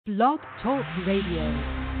Blog Talk Radio.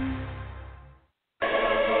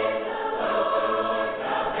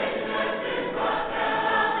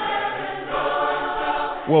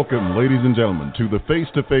 Welcome, ladies and gentlemen, to the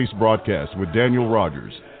Face-to-Face broadcast with Daniel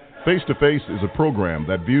Rogers. Face-to-Face is a program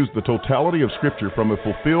that views the totality of Scripture from a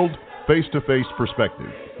fulfilled, face-to-face perspective.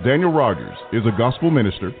 Daniel Rogers is a gospel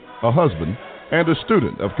minister, a husband, and a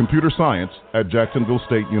student of computer science at Jacksonville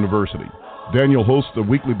State University. Daniel hosts a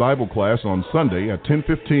weekly Bible class on Sunday at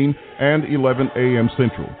 10:15 and 11 a.m.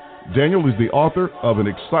 Central. Daniel is the author of an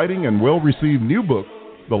exciting and well-received new book,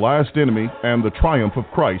 The Last Enemy and the Triumph of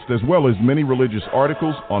Christ, as well as many religious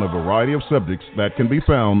articles on a variety of subjects that can be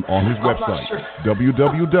found on his website,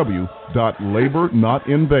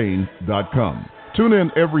 www.labornotinvain.com. Tune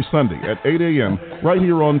in every Sunday at 8 a.m. right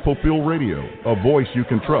here on Fulfill Radio, a voice you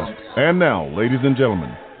can trust. And now, ladies and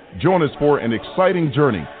gentlemen, join us for an exciting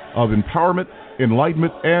journey of empowerment,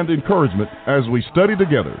 enlightenment, and encouragement as we study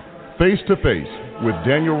together, face to face, with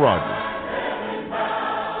Daniel Rogers.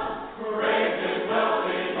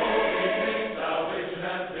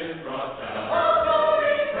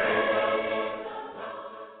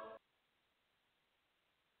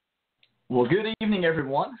 Well, good evening,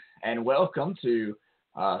 everyone, and welcome to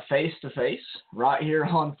Face to Face, right here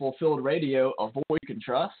on Fulfilled Radio, a voice you can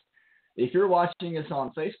trust. If you're watching us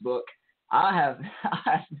on Facebook, I have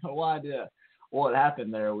no idea what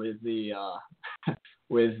happened there with the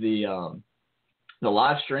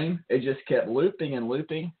live stream. It just kept looping and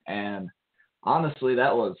looping, and honestly,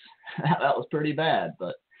 that was pretty bad.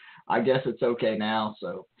 But I guess it's okay now.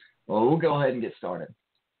 So, we'll go ahead and get started.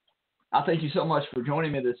 I thank you so much for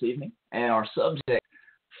joining me this evening, and our subject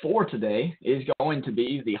for today is going to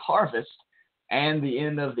be the harvest and the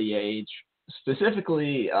end of the age,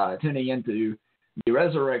 specifically tuning into the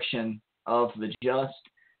resurrection of the just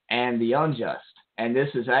and the unjust. And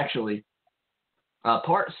this is actually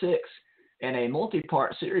part 6 in a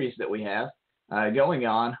multi-part series that we have going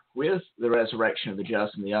on with the resurrection of the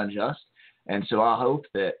just and the unjust. And so I hope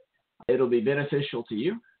that it'll be beneficial to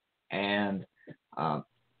you. And I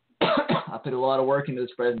put a lot of work into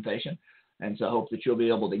this presentation, and so I hope that you'll be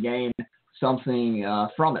able to gain something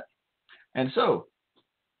from it. And so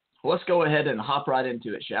let's go ahead and hop right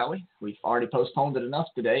into it, shall we? We've already postponed it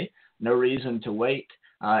enough today. No reason to wait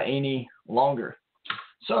any longer.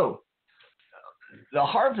 So the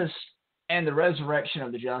harvest and the resurrection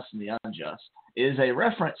of the just and the unjust is a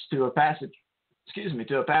reference to a passage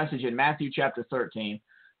in Matthew chapter 13,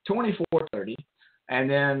 24-30. And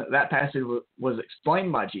then that passage was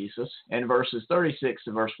explained by Jesus in verses 36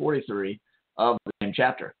 to verse 43 of the same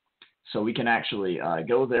chapter. So we can actually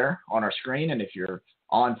go there on our screen. And if you're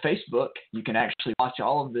on Facebook, you can actually watch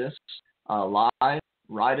all of this live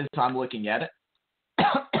right as I'm looking at it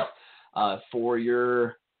for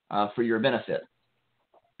your benefit.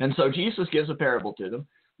 And so Jesus gives a parable to them,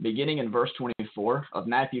 beginning in verse 24 of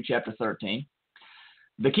Matthew chapter 13.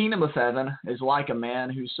 The kingdom of heaven is like a man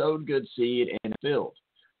who sowed good seed in a field.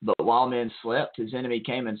 But while men slept, his enemy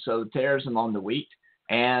came and sowed tares among the wheat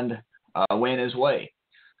and went his way.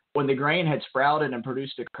 When the grain had sprouted and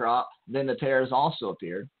produced a crop, then the tares also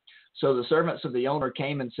appeared. So the servants of the owner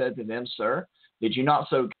came and said to them, Sir, did you not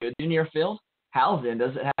sow good in your field? How then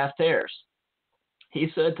does it have tares? He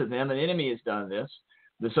said to them, An enemy has done this.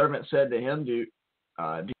 The servant said to him, Do you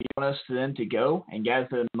want us then to go and gather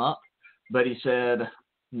them up? But he said,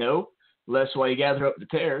 No, lest while you gather up the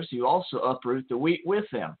tares, you also uproot the wheat with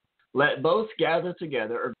them. Let both gather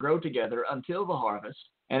together or grow together until the harvest.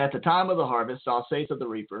 And at the time of the harvest, I'll say to the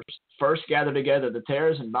reapers, First gather together the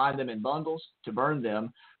tares and bind them in bundles to burn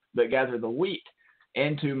them, but gather the wheat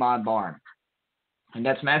into my barn. And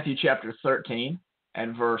that's Matthew chapter 13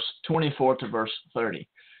 and verse 24 to verse 30.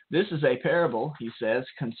 This is a parable, he says,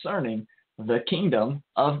 concerning the kingdom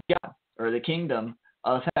of God, or the kingdom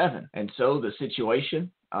of heaven. And so the situation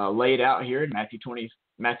laid out here in Matthew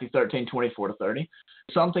 13, 24 to 30,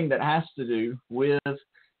 something that has to do with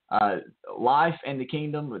life and the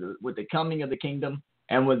kingdom, with the coming of the kingdom,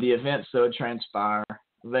 and with the events that would transpire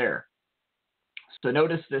there. So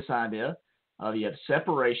notice this idea of you have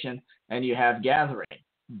separation and you have gathering.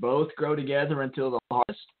 Both grow together until the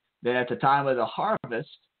harvest. Then at the time of the harvest,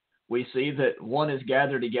 we see that one is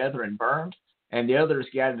gathered together and burned, and the other is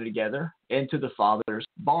gathered together into the Father's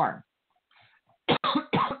barn.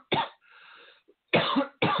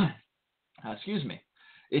 Excuse me.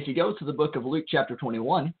 If you go to the book of Luke chapter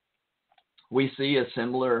 21, we see a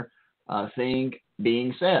similar thing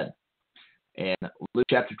being said. In Luke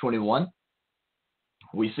chapter 21,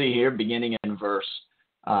 we see here, beginning in verse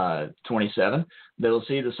 27, they'll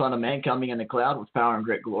see the Son of Man coming in the cloud with power and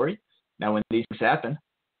great glory. Now, when these things happen,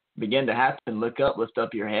 begin to happen, look up, lift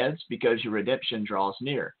up your heads, because your redemption draws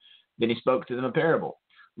near. Then he spoke to them a parable.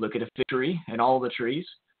 Look at a fig tree and all the trees.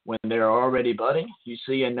 When they are already budding, you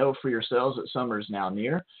see and know for yourselves that summer is now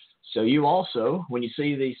near. So you also, when you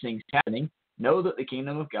see these things happening, know that the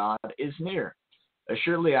kingdom of God is near.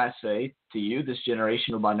 Assuredly I say to you, this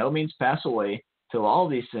generation will by no means pass away till all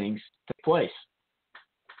these things take place.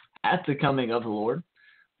 At the coming of the Lord,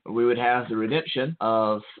 we would have the redemption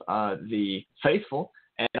of the faithful,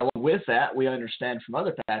 and along with that, we understand from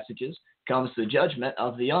other passages, comes the judgment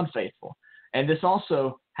of the unfaithful. And this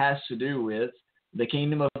also has to do with the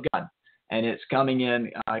kingdom of God, and it's coming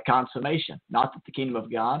in consummation. Not that the kingdom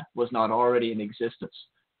of God was not already in existence.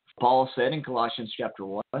 Paul said in Colossians chapter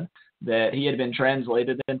 1 that he had been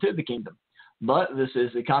translated into the kingdom. But this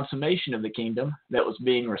is the consummation of the kingdom that was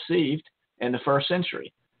being received in the first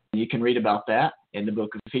century. You can read about that in the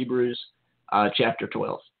book of Hebrews chapter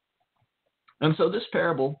 12. And so this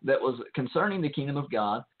parable that was concerning the kingdom of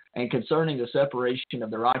God and concerning the separation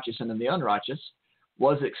of the righteous and the unrighteous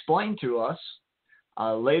was explained to us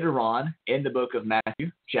later on in the book of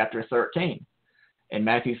Matthew chapter 13. In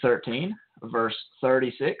Matthew 13, verse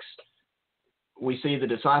 36, we see the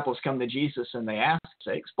disciples come to Jesus and they ask,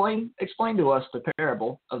 say, explain to us the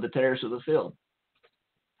parable of the tares of the field.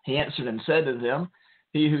 He answered and said to them,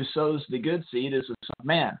 he who sows the good seed is the Son of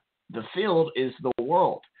Man. The field is the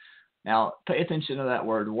world. Now, pay attention to that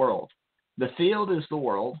word, world. The field is the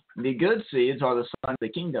world. The good seeds are the sons of the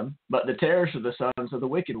kingdom, but the tares are the sons of the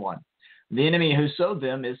wicked one. The enemy who sowed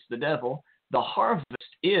them is the devil. The harvest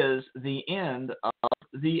is the end of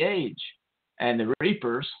the age, and the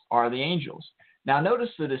reapers are the angels. Now, notice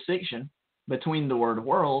the distinction between the word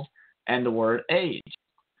world and the word age.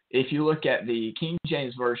 If you look at the King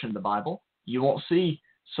James Version of the Bible, you won't see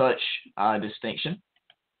such distinction.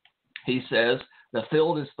 He says the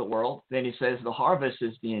field is the world. Then he says the harvest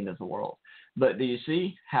is the end of the world. But do you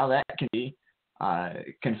see how that can be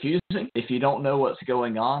confusing if you don't know what's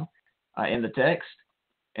going on in the text?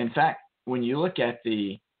 In fact, when you look at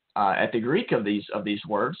the Greek of these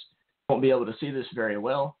words, you won't be able to see this very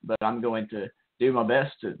well, but I'm going to do my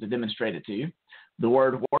best to demonstrate it to you. The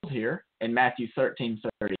word world here in Matthew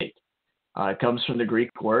 13:38 comes from the Greek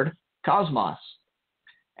word cosmos,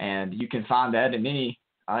 and you can find that in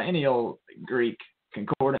any old Greek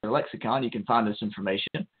concordance or lexicon. You can find this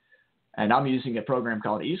information, and I'm using a program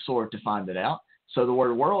called eSword to find it out. So the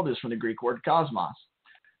word world is from the Greek word cosmos,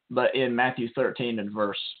 but in Matthew 13 and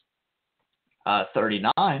verse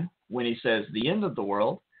 39, when he says the end of the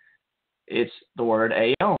world, it's the word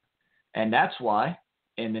aeon, and that's why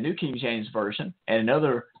in the New King James Version and in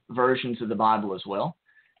other versions of the Bible as well,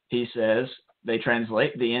 he says they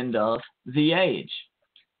translate the end of the age,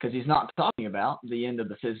 because he's not talking about the end of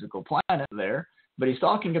the physical planet there, but he's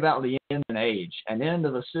talking about the end of an age, an end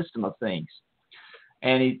of a system of things.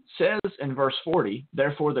 And he says in verse 40,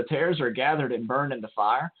 therefore the tares are gathered and burned in the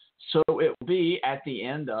fire, so it will be at the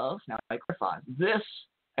end of, now I clarify, this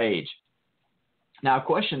age. Now a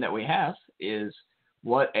question that we have is,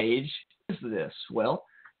 what age is this? Well,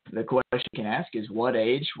 the question you can ask is, what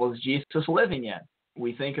age was Jesus living in?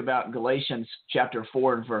 We think about Galatians chapter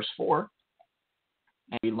 4 and verse 4,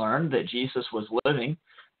 and we learn that Jesus was living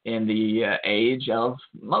in the age of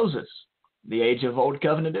Moses, the age of Old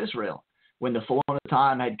Covenant Israel. When the fullness of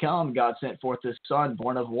time had come, God sent forth his Son,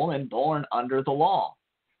 born of woman, born under the law.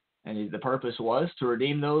 And the purpose was to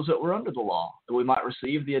redeem those that were under the law, that we might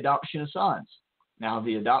receive the adoption of sons. Now,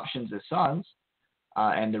 the adoptions as sons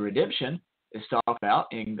and the redemption is talked about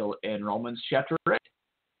in Romans chapter 8.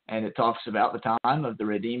 And it talks about the time of the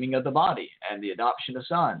redeeming of the body and the adoption of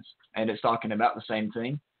sons. And it's talking about the same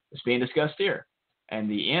thing that's being discussed here. And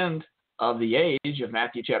the end of the age of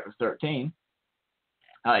Matthew chapter 13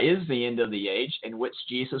 is the end of the age in which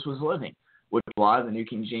Jesus was living, which is why the New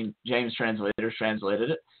King James translators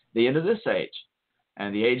translated it, the end of this age.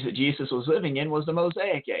 And the age that Jesus was living in was the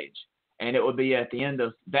Mosaic age. And it would be at the end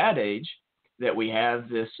of that age that we have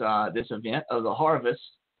this event of the harvest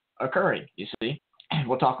occurring, you see.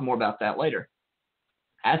 We'll talk more about that later.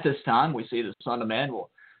 At this time, we see the Son of Man will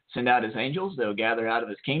send out his angels. They'll gather out of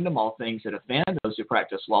his kingdom all things that offend, those who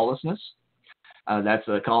practice lawlessness. That's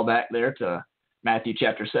a callback there to Matthew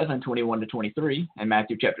chapter 7, 21 to 23, and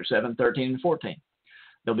Matthew chapter 7, 13 and 14.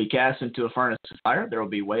 They'll be cast into a furnace of fire. There will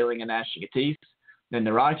be wailing and gnashing of teeth. Then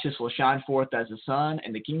the righteous will shine forth as the sun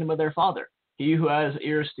in the kingdom of their Father. He who has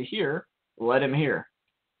ears to hear, let him hear.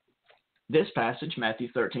 This passage, Matthew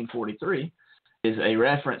 13:43, is a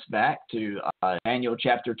reference back to Daniel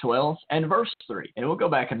chapter 12 and verse 3. And we'll go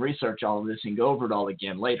back and research all of this and go over it all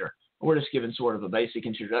again later. We're just giving sort of a basic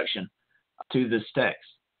introduction to this text.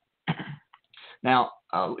 Now,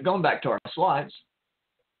 going back to our slides,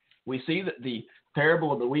 we see that the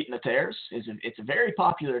parable of the wheat and the tares it's a very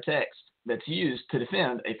popular text that's used to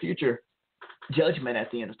defend a future judgment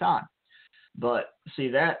at the end of time. But see,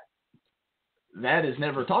 that is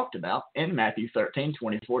never talked about in Matthew 13,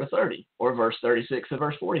 24 to 30, or verse 36 and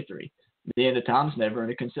verse 43. The end of time is never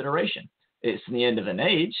into consideration. It's the end of an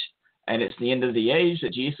age, and it's the end of the age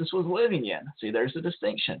that Jesus was living in. See, there's a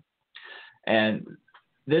distinction. And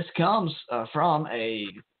this comes from a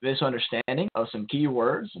misunderstanding of some key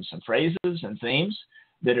words and some phrases and themes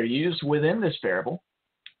that are used within this parable,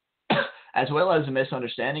 as well as a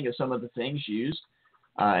misunderstanding of some of the things used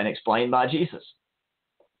and explained by Jesus.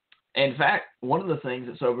 In fact, one of the things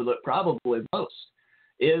that's overlooked probably most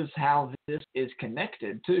is how this is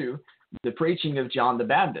connected to the preaching of John the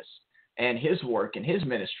Baptist and his work and his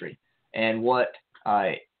ministry, and what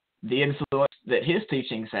the influence that his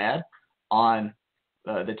teachings had on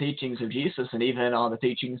the teachings of Jesus, and even on the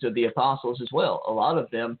teachings of the apostles as well. A lot of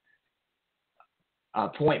them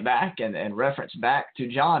point back and reference back to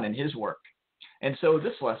John and his work. And so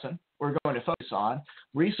this lesson, we're going to focus on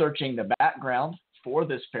researching the background for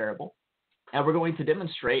this parable, and we're going to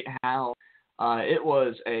demonstrate how it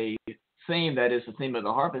was a theme, that is the theme of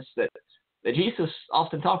the harvest, that Jesus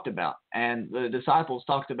often talked about, and the disciples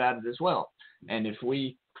talked about it as well. And if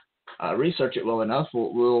we research it well enough,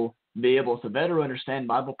 we'll be able to better understand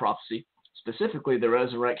Bible prophecy, specifically the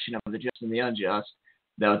resurrection of the just and the unjust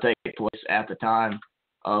that will take place at the time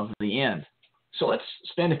of the end. So let's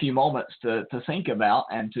spend a few moments to think about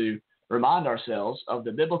and to remind ourselves of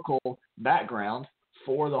the biblical background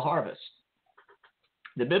for the harvest.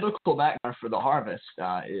 The biblical background for the harvest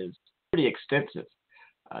is pretty extensive.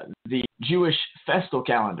 The Jewish festal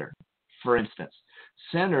calendar, for instance,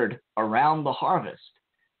 centered around the harvest.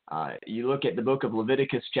 You look at the book of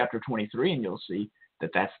Leviticus chapter 23 and you'll see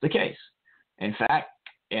that that's the case. In fact,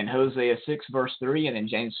 in Hosea 6 verse 3 and in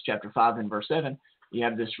James chapter 5 and verse 7, you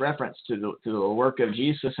have this reference to the work of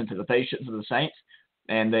Jesus and to the patience of the saints,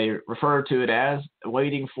 and they refer to it as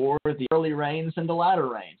waiting for the early rains and the latter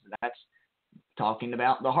rains. And that's talking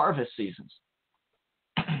about the harvest seasons.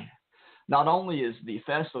 Not only is the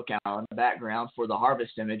festal calendar the background for the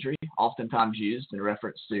harvest imagery, oftentimes used in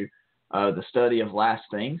reference to the study of last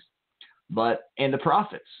things, but in the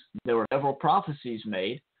prophets, there were several prophecies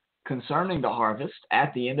made concerning the harvest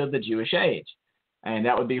at the end of the Jewish age. And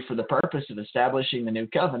that would be for the purpose of establishing the new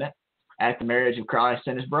covenant at the marriage of Christ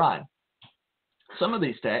and his bride. Some of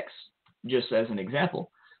these texts, just as an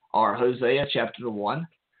example, are Hosea chapter 1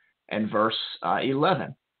 and verse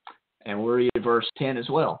 11. And we'll read verse 10 as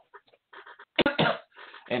well.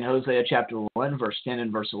 In Hosea chapter 1, verse 10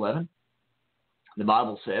 and verse 11, the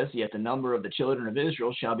Bible says, "Yet the number of the children of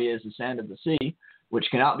Israel shall be as the sand of the sea, which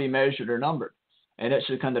cannot be measured or numbered. And it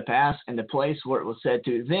shall come to pass in the place where it was said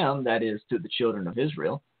to them," that is, to the children of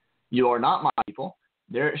Israel, "You are not my people.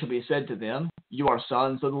 There it shall be said to them, you are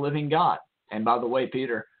sons of the living God." And by the way,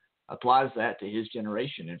 Peter applies that to his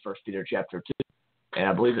generation in 1 Peter chapter 2. And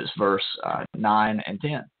I believe it's verse 9 and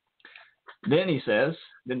 10. Then he says,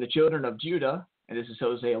 "Then the children of Judah," and this is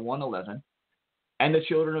Hosea 1:11, "and the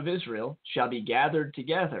children of Israel shall be gathered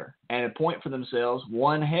together and appoint for themselves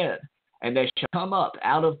one head, and they shall come up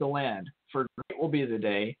out of the land, for great will be the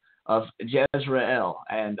day of Jezreel."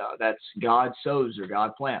 And that's God sows or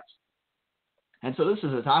God plants. And so this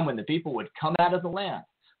is a time when the people would come out of the land.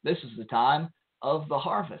 This is the time of the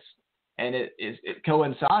harvest. And it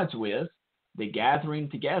coincides with the gathering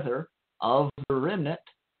together of the remnant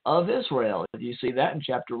of Israel. You see that in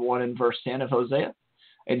chapter 1 and verse 10 of Hosea.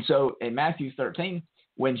 And so in Matthew 13,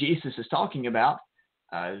 when Jesus is talking about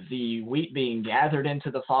the wheat being gathered into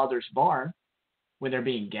the Father's barn, when they're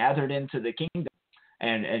being gathered into the kingdom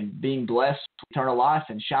and being blessed with eternal life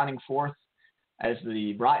and shining forth as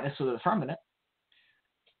the brightness of the firmament,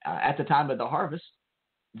 at the time of the harvest,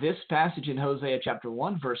 this passage in Hosea chapter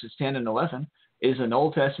 1, verses 10 and 11, is an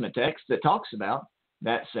Old Testament text that talks about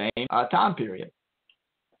that same time period.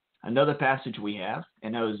 Another passage we have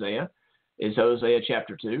in Hosea is Hosea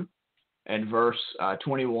chapter 2 and verse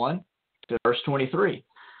 21 to verse 23.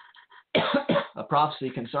 A prophecy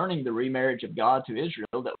concerning the remarriage of God to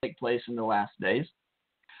Israel that will take place in the last days.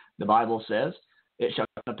 The Bible says, "It shall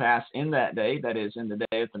come to pass in that day," that is, in the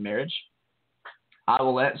day of the marriage, "I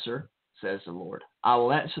will answer, says the Lord. I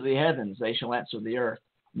will answer the heavens, they shall answer the earth.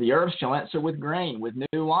 The earth shall answer with grain, with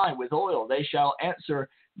new wine, with oil. They shall answer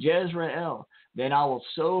Jezreel. Then I will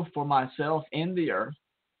sow for myself in the earth.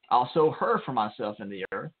 I'll sow her for myself in the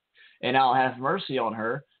earth, and I'll have mercy on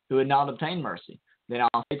her who had not obtained mercy. Then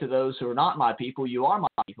I'll say to those who are not my people, you are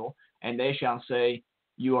my people, and they shall say,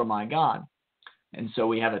 you are my God." And so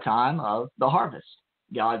we have a time of the harvest.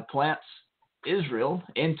 God plants Israel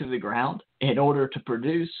into the ground in order to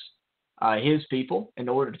produce his people, in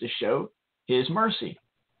order to show his mercy.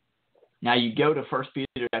 Now you go to 1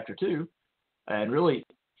 Peter chapter 2, and really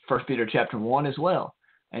 1 Peter chapter 1 as well,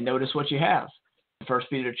 and notice what you have. 1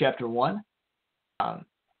 Peter chapter 1,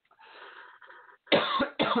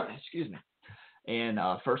 excuse me, in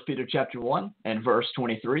 1 Peter chapter 1 and verse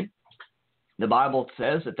 23, the Bible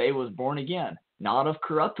says that they was born again, not of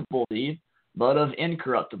corruptible seed, but of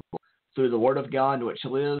incorruptible, through the word of God which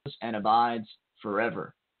lives and abides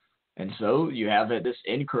forever. And so you have this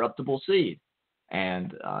incorruptible seed,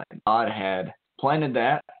 and God had planted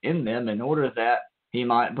that in them in order that he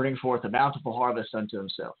might bring forth a bountiful harvest unto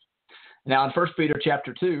himself. Now in 1 Peter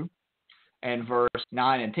chapter 2 and verse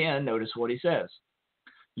 9 and 10, notice what he says.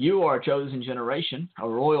 You are a chosen generation, a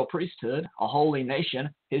royal priesthood, a holy nation,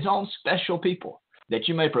 his own special people, that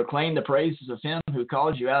you may proclaim the praises of him who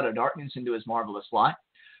called you out of darkness into his marvelous light,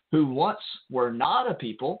 who once were not a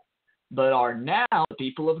people, but are now the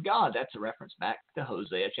people of God. That's a reference back to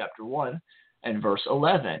Hosea chapter 1 and verse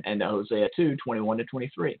 11, and to Hosea 2, 21 to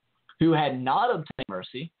 23, who had not obtained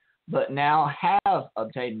mercy, but now have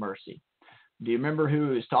obtained mercy. Do you remember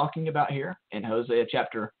who he was talking about here in Hosea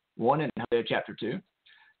chapter 1 and Hosea chapter 2?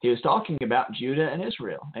 He was talking about Judah and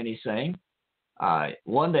Israel, and he's saying,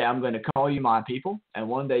 one day I'm going to call you my people, and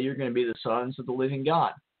one day you're going to be the sons of the living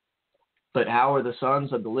God. But how are the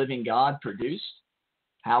sons of the living God produced?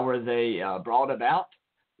 How were they brought about?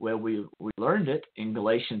 Well, we learned it in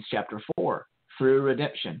Galatians chapter 4, through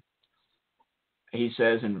redemption. He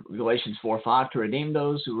says in Galatians 4:5, to redeem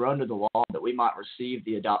those who were under the law, that we might receive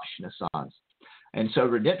the adoption of sons. And so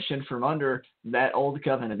redemption from under that old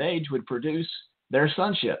covenant age would produce their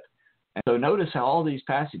sonship. And so notice how all these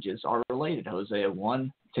passages are related. Hosea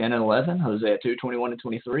 1, 10 and 11, Hosea 2, 21 and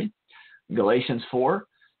 23, Galatians 4,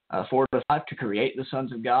 4 to 5, to create the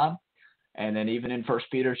sons of God. And then even in 1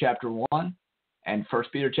 Peter chapter 1 and 1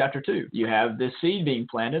 Peter chapter 2, you have this seed being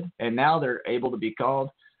planted, and now they're able to be called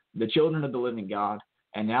the children of the living God,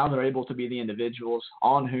 and now they're able to be the individuals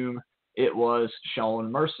on whom it was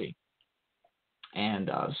shown mercy.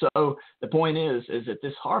 And so the point is that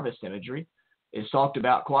this harvest imagery is talked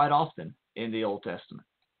about quite often in the Old Testament.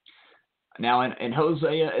 Now in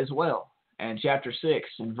Hosea as well, and chapter 6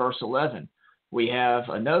 and verse 11, we have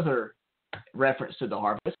another reference to the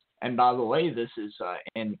harvest. And by the way, this is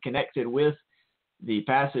connected with the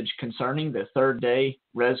passage concerning the third day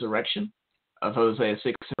resurrection of Hosea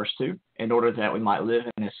 6 verse 2, in order that we might live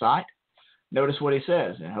in his sight. Notice what he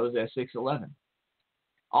says in Hosea 6:11.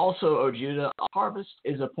 Also, O Judah, a harvest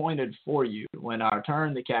is appointed for you when I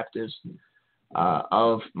return the captives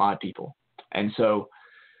of my people. And so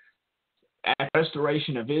at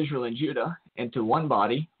restoration of Israel and Judah into one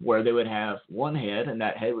body, where they would have one head, and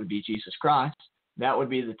that head would be Jesus Christ, that would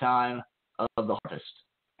be the time of the harvest.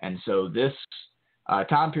 And so this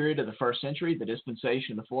time period of the first century, the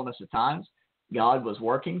dispensation of the fullness of times, God was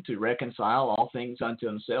working to reconcile all things unto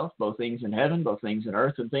himself, both things in heaven, both things in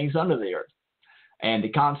earth, and things under the earth. And the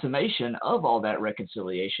consummation of all that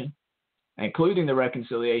reconciliation, including the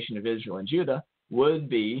reconciliation of Israel and Judah, would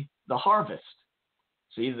be the harvest.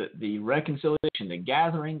 See, the reconciliation, the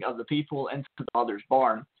gathering of the people into the Father's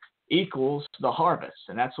barn equals the harvest.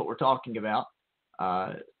 And that's what we're talking about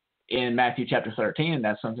in Matthew chapter 13, and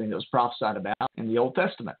that's something that was prophesied about in the Old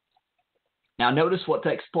Testament. Now notice what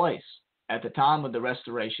takes place at the time of the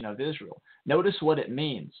restoration of Israel. Notice what it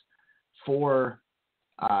means for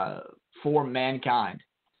mankind.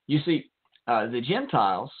 You see, the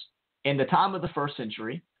Gentiles in the time of the first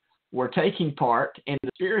century were taking part in the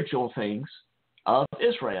spiritual things of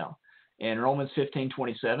Israel. In Romans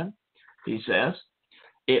 15:27, he says,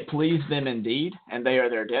 it pleased them indeed, and they are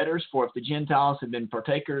their debtors, for if the Gentiles have been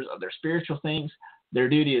partakers of their spiritual things, their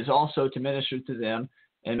duty is also to minister to them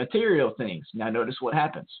in material things. Now notice what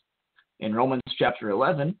happens. In Romans chapter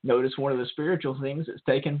 11, notice one of the spiritual things that's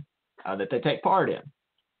taken that they take part in.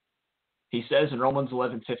 He says in Romans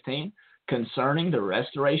 11:15, concerning the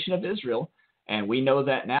restoration of Israel, and we know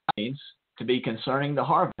that now means to be concerning the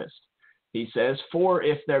harvest. He says, for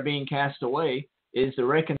if their being cast away is the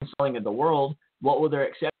reconciling of the world, what will their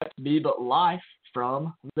acceptance be but life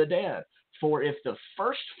from the dead? For if the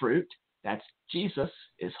first fruit, that's Jesus,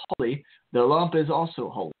 is holy, the lump is also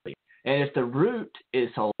holy. And if the root is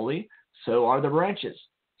holy, so are the branches.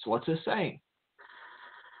 So what's this saying?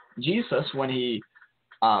 Jesus, when he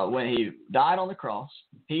died on the cross,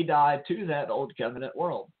 he died to that old covenant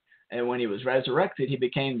world. And when he was resurrected, he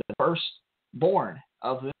became the firstborn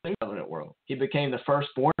of the new covenant world. He became the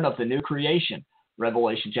firstborn of the new creation,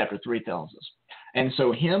 Revelation chapter 3 tells us. And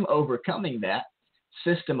so him overcoming that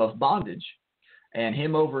system of bondage and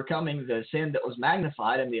him overcoming the sin that was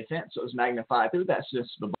magnified and the offense that was magnified through that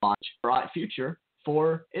system of bondage, bright future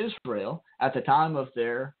for Israel at the time of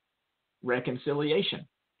their reconciliation.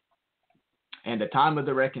 And the time of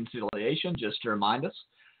the reconciliation, just to remind us,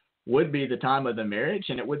 would be the time of the marriage,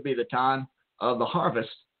 and it would be the time of the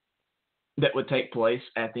harvest that would take place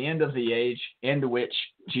at the end of the age into which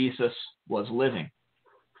Jesus was living.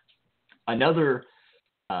 Another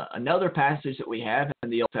passage that we have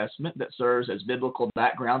in the Old Testament that serves as biblical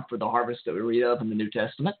background for the harvest that we read of in the New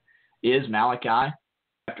Testament is Malachi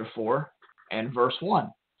chapter 4 and verse 1.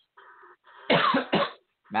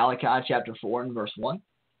 Malachi chapter 4 and verse 1.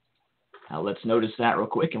 Now let's notice that real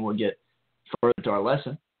quick and we'll get further to our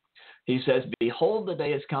lesson. He says, "Behold, the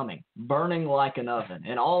day is coming, burning like an oven,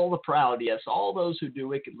 and all the proud, yes, all those who do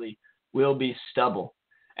wickedly, will be stubble.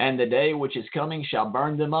 And the day which is coming shall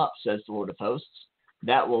burn them up, says the Lord of hosts,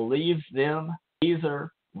 that will leave them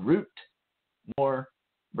neither root nor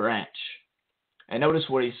branch." And notice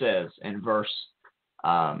what he says in verse.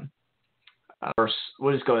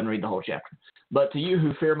 We'll just go ahead and read the whole chapter. "But to you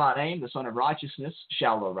who fear my name, the Son of Righteousness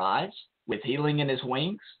shall arise with healing in his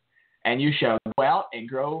wings, and you shall go out and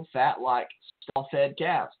grow fat like stall-fed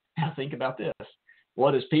calves." Now think about this.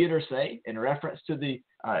 What does Peter say in reference to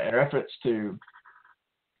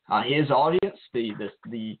his audience,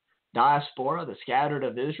 the diaspora, the scattered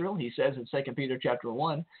of Israel? He says in 2 Peter chapter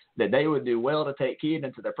 1 that they would do well to take heed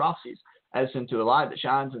unto their prophecies, as into a light that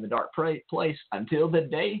shines in the dark place until the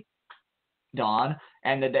day dawn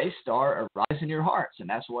and the day star arise in your hearts. And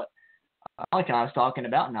that's what Malachi is talking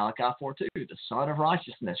about in Malachi 4:2. The Son of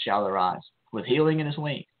Righteousness shall arise with healing in his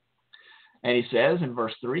wings. And he says in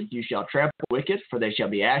verse 3, "You shall trample the wicked, for they shall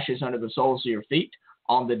be ashes under the soles of your feet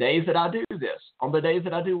on the days that I do this." On the days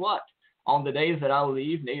that I do what? On the days that I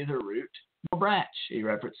leave neither root nor branch. He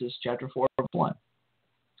references chapter 4, verse 1.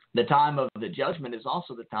 The time of the judgment is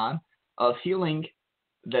also the time of healing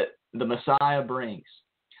that the Messiah brings.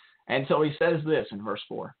 And so he says this in verse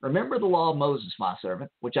 4, "Remember the law of Moses, my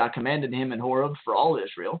servant, which I commanded him in Horeb for all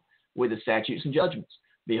Israel, with the statutes and judgments.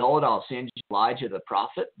 Behold, I'll send you Elijah the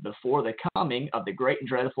prophet before the coming of the great and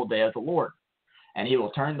dreadful day of the Lord. And he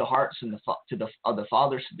will turn the hearts of the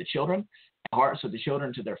fathers to the children, and the hearts of the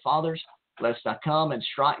children to their fathers, lest I come and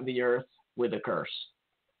strike the earth with a curse."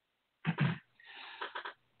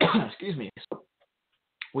 Excuse me.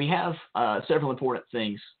 We have several important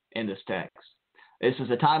things in this text. This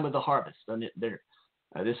is a time of the harvest.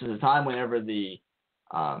 This is a time whenever the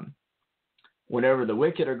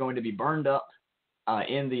wicked are going to be burned up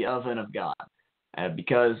in the oven of God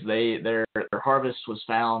because their harvest was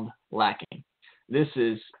found lacking. This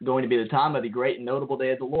is going to be the time of the great and notable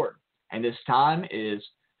day of the Lord, and this time is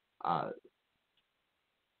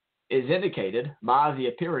indicated by the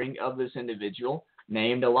appearing of this individual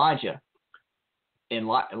named Elijah. In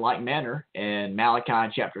like manner, in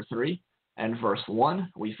Malachi chapter 3 and verse 1,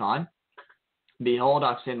 we find, "Behold,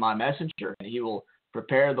 I send my messenger, and he will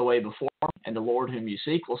prepare the way before him, and the Lord whom you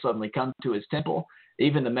seek will suddenly come to his temple,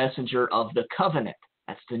 even the messenger of the covenant."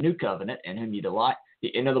 That's the new covenant in whom you delight.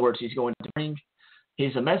 In other words, he's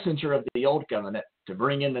a messenger of the old covenant to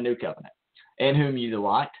bring in the new covenant. "In whom you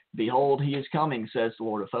delight, behold, he is coming, says the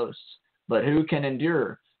Lord of hosts. But who can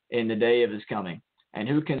endure in the day of his coming? And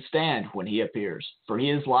who can stand when he appears? For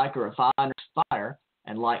he is like a refiner's fire,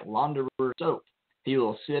 and like launderer's soap. He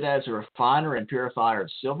will sit as a refiner and purifier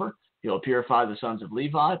of silver. He will purify the sons of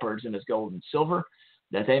Levi, purge them as gold and silver,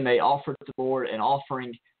 that they may offer to the Lord an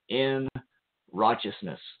offering in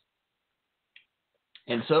righteousness."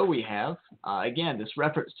 And so we have, again, this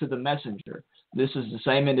reference to the messenger. This is the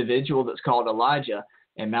same individual that's called Elijah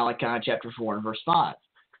in Malachi chapter 4 and verse 5.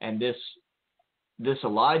 And this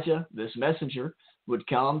Elijah, this messenger, would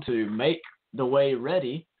come to make the way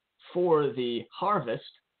ready for the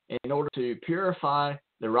harvest in order to purify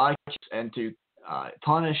the righteous and to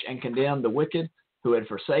punish and condemn the wicked who had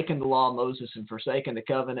forsaken the law of Moses and forsaken the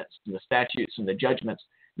covenants and the statutes and the judgments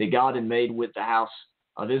that God had made with the house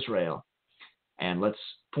of Israel. And let's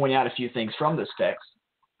point out a few things from this text.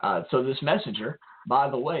 So this messenger, by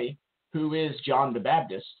the way, who is John the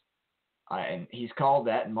Baptist, and he's called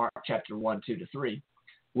that in Mark chapter 1, 2-3,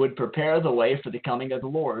 would prepare the way for the coming of the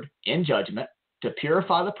Lord in judgment to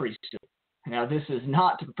purify the priesthood. Now, this is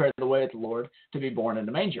not to prepare the way of the Lord to be born in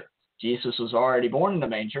a manger. Jesus was already born in a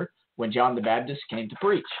manger when John the Baptist came to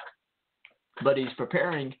preach. But he's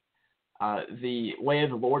preparing the way of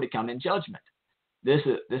the Lord to come in judgment.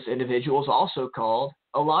 This individual is also called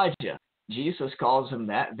Elijah. Jesus calls him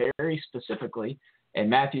that very specifically in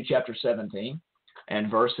Matthew chapter 17 and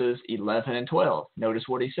verses 11 and 12. Notice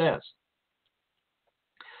what he says.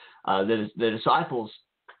 The disciples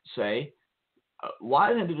say,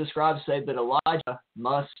 why then do the scribes say that Elijah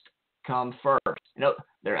must come first?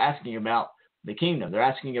 They're asking about the kingdom. They're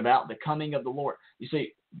asking about the coming of the Lord. You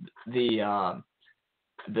see, the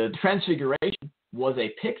transfiguration was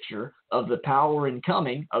a picture of the power and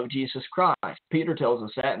coming of Jesus Christ. Peter tells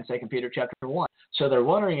us that in 2 Peter chapter 1. So they're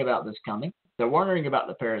wondering about this coming. They're wondering about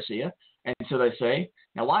the parousia. And so they say,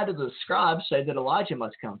 now why do the scribes say that Elijah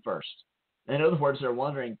must come first? In other words, they're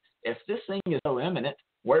wondering, if this thing is so imminent,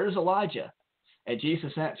 where's Elijah? And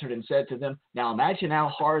Jesus answered and said to them, now imagine how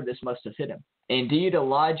hard this must have hit him. Indeed,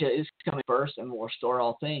 Elijah is coming first and will restore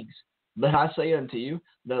all things. But I say unto you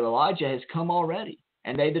that Elijah has come already,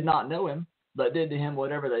 and they did not know him, but did to him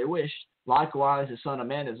whatever they wished. Likewise, the Son of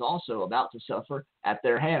Man is also about to suffer at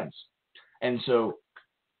their hands. And so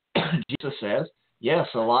Jesus says, yes,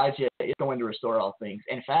 Elijah is going to restore all things.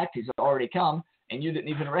 In fact, he's already come, and you didn't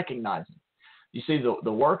even recognize him. You see,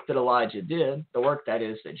 the work that Elijah did, the work that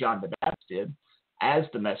is that John the Baptist did as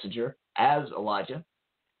the messenger, as Elijah,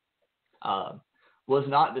 was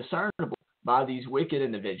not discernible by these wicked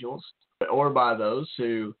individuals or by those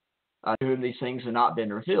to whom these things have not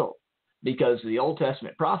been revealed, because the Old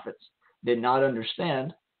Testament prophets did not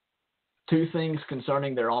understand two things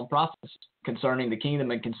concerning their own prophecies, concerning the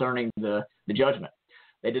kingdom and concerning the judgment.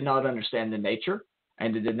 They did not understand the nature,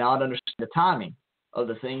 and they did not understand the timing of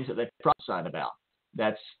the things that they prophesied about.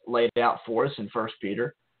 That's laid out for us in 1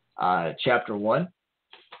 Peter chapter 1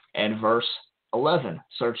 and verse 11,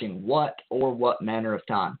 searching what manner of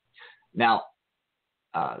time. Now,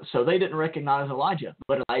 so they didn't recognize Elijah,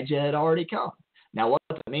 but Elijah had already come. Now, what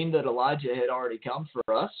does it mean that Elijah had already come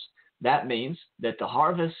for us? That means that the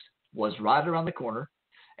harvest was right around the corner,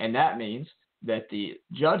 and that means that the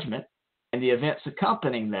judgment and the events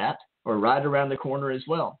accompanying that were right around the corner as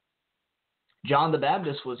well. John the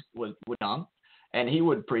Baptist would come, and he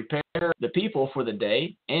would prepare the people for the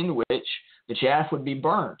day in which the chaff would be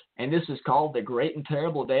burned. And this is called the great and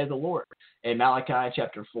terrible day of the Lord in Malachi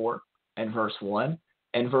chapter 4 and verse 1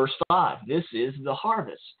 and verse 5. This is the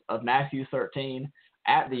harvest of Matthew 13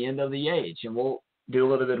 at the end of the age. And we'll do a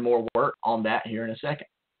little bit more work on that here in a second.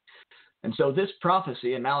 And so this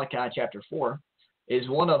prophecy in Malachi chapter 4 is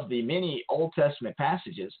one of the many Old Testament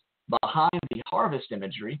passages behind the harvest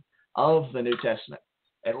imagery of the New Testament.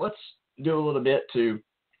 And let's do a little bit to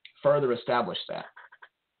further establish that.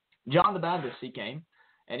 John the Baptist, he came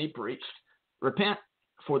and he preached, repent,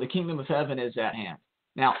 for the kingdom of heaven is at hand.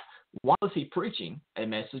 Now, why was he preaching a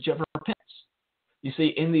message of repentance? You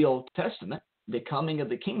see, in the Old Testament, the coming of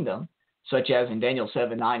the kingdom, such as in Daniel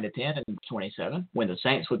 7, 9 to 10 and 27, when the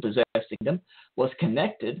saints would possess the kingdom, was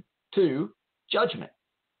connected to judgment.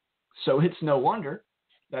 So it's no wonder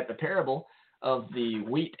that the parable of the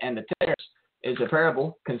wheat and the tares is a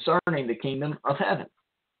parable concerning the kingdom of heaven.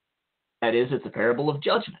 That is, it's a parable of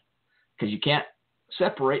judgment, because you can't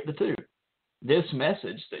separate the two. This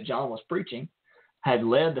message that John was preaching had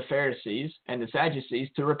led the Pharisees and the Sadducees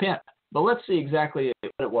to repent. But let's see exactly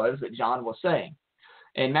what it was that John was saying.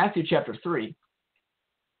 In Matthew chapter 3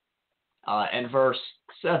 and verse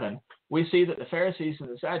 7, we see that the Pharisees and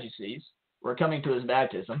the Sadducees were coming to his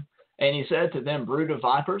baptism, and he said to them, brood of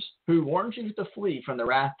vipers, who warned you to flee from the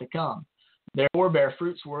wrath to come? Therefore bear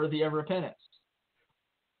fruits worthy of repentance.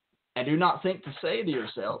 And do not think to say to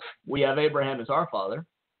yourselves, we have Abraham as our father.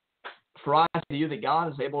 For I say to you that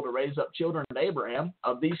God is able to raise up children of Abraham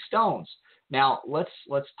of these stones. Now, let's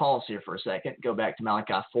pause here for a second. Go back to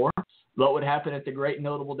Malachi 4. What would happen at the great and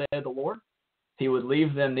notable day of the Lord? He would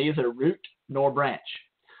leave them neither root nor branch.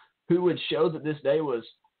 Who would show that this day was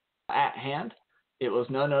at hand? It was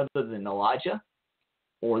none other than Elijah,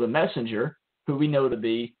 or the messenger, who we know to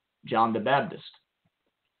be John the Baptist.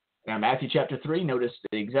 Now, Matthew chapter 3, notice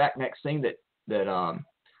the exact next thing that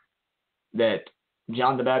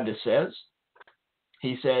John the Baptist says.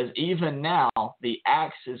 He says, even now the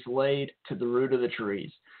axe is laid to the root of the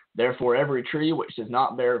trees. Therefore every tree which does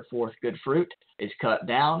not bear forth good fruit is cut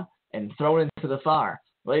down and thrown into the fire.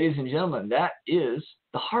 Ladies and gentlemen, that is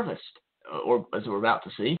the harvest, or as we're about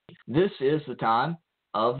to see, this is the time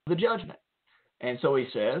of the judgment. And so he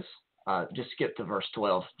says, just skip to verse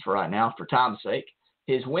 12 for right now, for time's sake.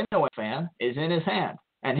 His winnowing fan is in his hand,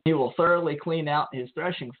 and he will thoroughly clean out his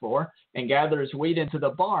threshing floor and gather his wheat into the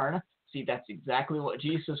barn. See, that's exactly what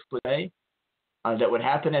Jesus would say that would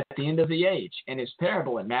happen at the end of the age in his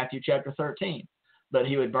parable in Matthew chapter 13. But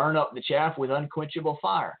he would burn up the chaff with unquenchable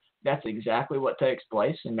fire. That's exactly what takes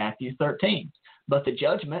place in Matthew 13. But the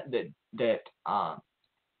judgment that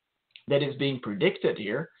is being predicted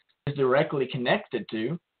here is directly connected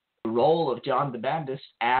to the role of John the Baptist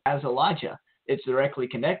as Elijah. It's directly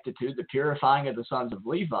connected to the purifying of the sons of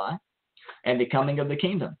Levi and the coming of the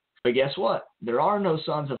kingdom. But guess what? There are no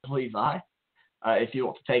sons of Levi, if you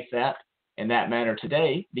want to take that in that manner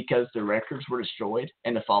today, because the records were destroyed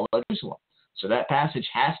in the fall of Jerusalem. So that passage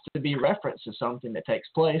has to be referenced to something that takes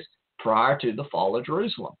place prior to the fall of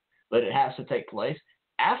Jerusalem. But it has to take place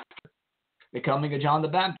after the coming of John the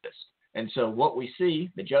Baptist. And so what we see,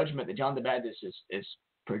 the judgment that John the Baptist is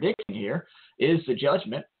predicting here, is the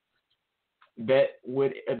judgment that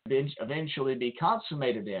would eventually be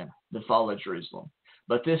consummated in the fall of Jerusalem.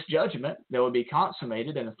 But this judgment that would be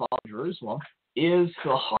consummated in the fall of Jerusalem is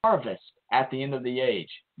the harvest at the end of the age.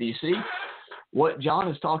 Do you see? What John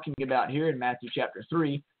is talking about here in Matthew chapter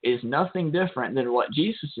 3 is nothing different than what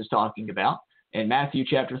Jesus is talking about in Matthew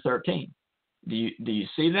chapter 13. Do you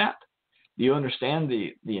see that? Do you understand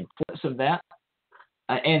the importance of that?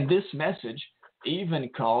 And this message even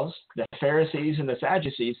caused the Pharisees and the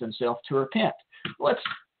Sadducees themselves to repent. Let's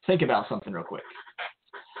think about something real quick.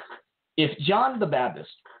 If John the Baptist,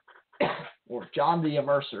 or John the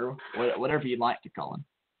Immerser, whatever you'd like to call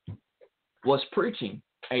him, was preaching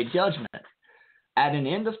a judgment at an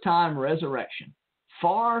end-of-time resurrection,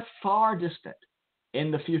 far, far distant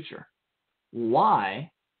in the future,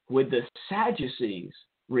 why would the Sadducees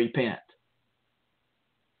repent?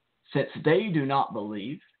 Since they do not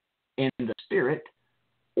believe in the Spirit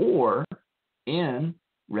or in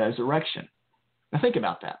resurrection. Now think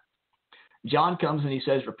about that. John comes and he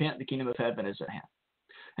says, repent, the kingdom of heaven is at hand.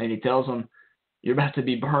 And he tells them, you're about to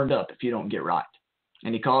be burned up if you don't get right.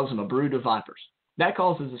 And he calls them a brood of vipers. That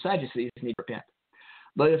causes the Sadducees to need to repent.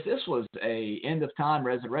 But if this was a end-of-time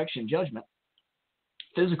resurrection judgment,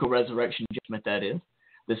 physical resurrection judgment that is,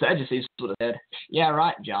 the Sadducees would have said, yeah,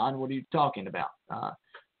 right, John, what are you talking about?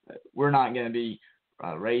 We're not going to be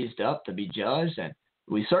raised up to be judged, and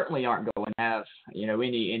we certainly aren't going to have,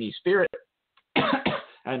 any spirit,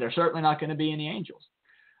 and there's certainly not going to be any angels.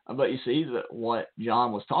 But you see that what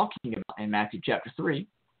John was talking about in Matthew chapter 3,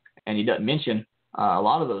 and he doesn't mention a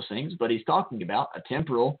lot of those things, but he's talking about a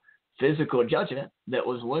temporal, physical judgment that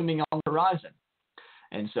was looming on the horizon.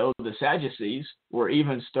 And so the Sadducees were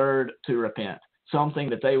even stirred to repent, something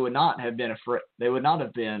that they would not have been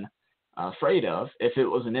afraid of if it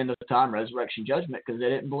was an end-of-time resurrection judgment, because they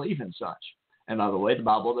didn't believe in such. And by the way, the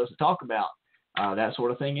Bible doesn't talk about that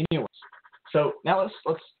sort of thing anyways. So now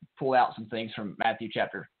let's pull out some things from Matthew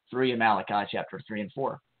chapter 3 and Malachi chapter 3 and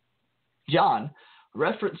 4. John,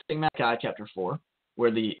 referencing Malachi chapter 4,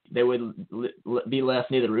 where they would be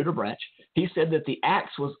left neither root or branch, he said that the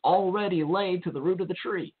axe was already laid to the root of the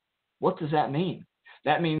tree. What does that mean?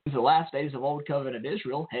 That means the last days of Old Covenant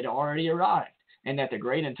Israel had already arrived, and that the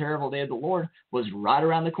great and terrible day of the Lord was right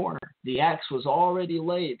around the corner. The axe was already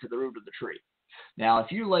laid to the root of the tree. Now,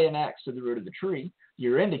 if you lay an axe to the root of the tree,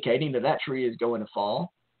 you're indicating that tree is going to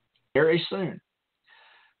fall very soon.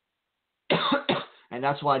 And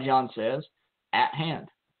that's why John says, at hand.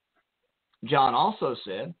 John also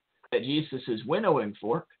said that Jesus' winnowing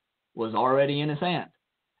fork was already in his hand,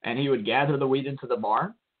 and he would gather the wheat into the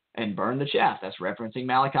barn and burn the chaff. That's referencing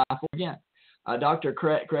Malachi 4 again. Dr.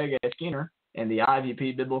 Craig A. Skinner, in the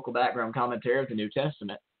IVP Biblical Background Commentary of the New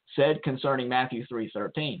Testament, said concerning Matthew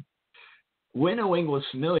 3:13, winnowing was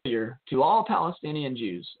familiar to all Palestinian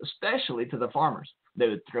Jews, especially to the farmers. They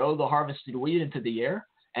would throw the harvested wheat into the air,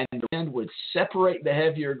 and the wind would separate the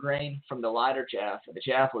heavier grain from the lighter chaff. The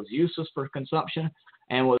chaff was useless for consumption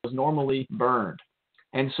and was normally burned.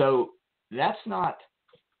 And so that's not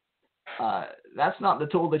the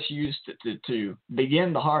tool that's used to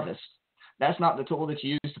begin the harvest. That's not the tool that's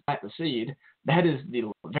used to plant the seed. That is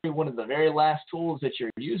one of the very last tools that you're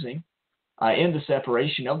using in the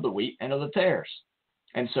separation of the wheat and of the tares.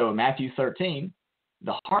 And so in Matthew 13,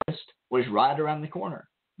 the harvest was right around the corner.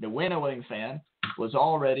 The winnowing fan was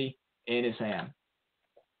already in his hand.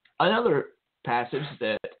 Another passage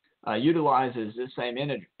that utilizes this same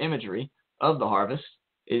imagery of the harvest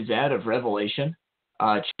is that of Revelation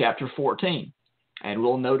chapter 14. And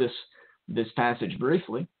we'll notice this passage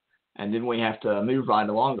briefly, and then we have to move right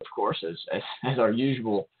along, of course, as our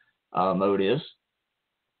usual mode is.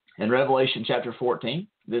 In Revelation chapter 14,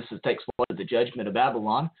 this takes place at the judgment of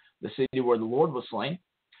Babylon, the city where the Lord was slain.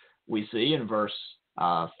 We see in verse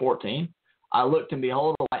 14, I looked and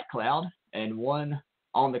behold a light cloud, and one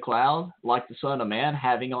on the cloud like the Son of Man,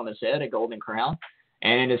 having on his head a golden crown,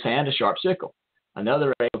 and in his hand a sharp sickle.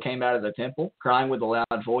 Another angel came out of the temple, crying with a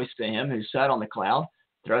loud voice to him who sat on the cloud,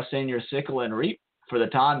 thrust in your sickle and reap, for the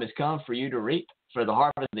time has come for you to reap, for the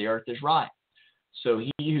harvest of the earth is ripe. So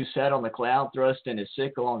he who sat on the cloud thrust in his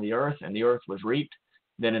sickle on the earth, and the earth was reaped.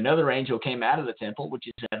 Then another angel came out of the temple, which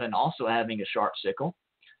is heaven, also having a sharp sickle.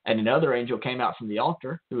 And another angel came out from the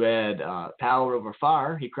altar, who had power over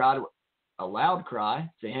fire. He cried a loud cry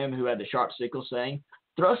to him who had the sharp sickle, saying,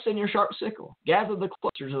 Thrust in your sharp sickle, gather the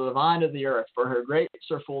clusters of the vine of the earth, for her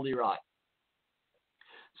grapes are fully ripe.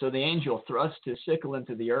 So the angel thrust his sickle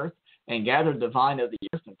into the earth and gathered the vine of the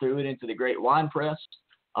earth and threw it into the great winepress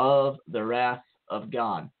of the wrath of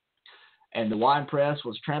God. And the winepress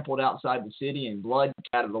was trampled outside the city, and blood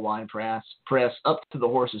came out of the winepress up to the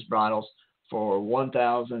horses' bridles for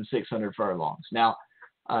 1,600 furlongs. Now,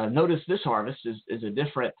 notice this harvest is a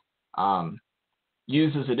different,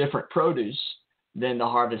 uses a different produce than the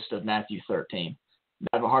harvest of Matthew 13. We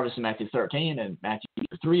have a harvest in Matthew 13, and Matthew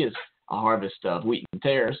 3 is a harvest of wheat and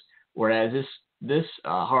tares, whereas this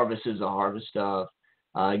harvest is a harvest of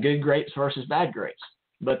good grapes versus bad grapes.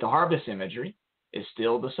 But the harvest imagery is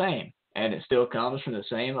still the same, and it still comes from the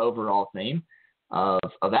same overall theme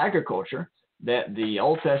of agriculture that the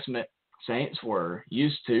Old Testament saints were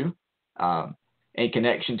used to in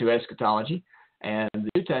connection to eschatology, and the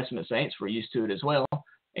New Testament saints were used to it as well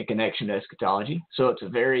in connection to eschatology. So it's a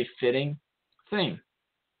very fitting theme.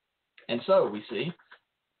 And so we see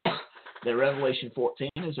that Revelation 14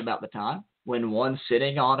 is about the time when one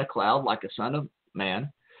sitting on a cloud like a son of man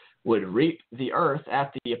would reap the earth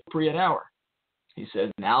at the appropriate hour. He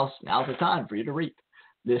says, now's the time for you to reap.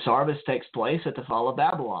 This harvest takes place at the fall of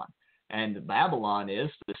Babylon. And Babylon is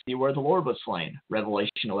the city where the Lord was slain,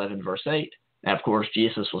 Revelation 11, verse 8. And of course,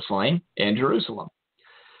 Jesus was slain in Jerusalem.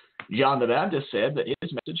 John the Baptist said that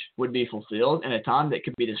his message would be fulfilled in a time that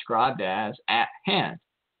could be described as at hand.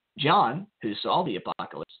 John, who saw the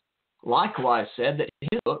apocalypse, likewise said that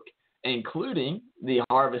his book, including the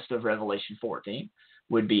harvest of Revelation 14,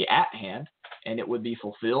 would be at hand, and it would be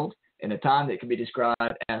fulfilled in a time that could be described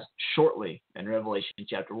as shortly in Revelation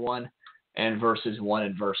chapter 1 and verses 1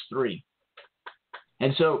 and verse 3.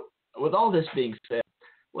 And so, with all this being said,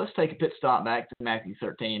 let's take a pit stop back to Matthew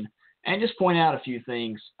 13 and just point out a few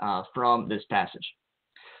things from this passage.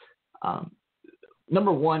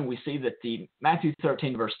 Number one, we see that the Matthew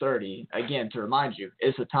 13, verse 30, again, to remind you,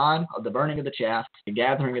 is the time of the burning of the chaff, the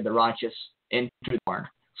gathering of the righteous into the barn,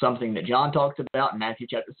 something that John talked about in Matthew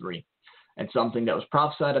chapter 3, and something that was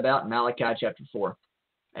prophesied about in Malachi chapter 4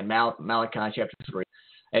 and Malachi chapter 3,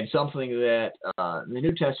 and something that the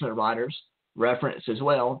New Testament writers reference as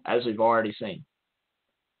well, as we've already seen.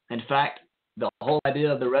 In fact, the whole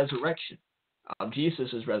idea of the resurrection, of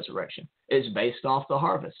Jesus' resurrection, is based off the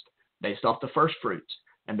harvest, based off the first fruits,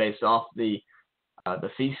 and based off the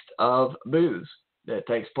Feast of Booths that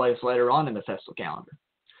takes place later on in the festal calendar.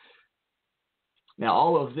 Now,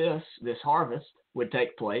 all of this harvest, would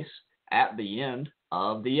take place at the end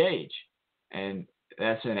of the age. And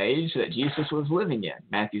that's an age that Jesus was living in,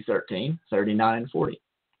 Matthew 13, 39 and 40.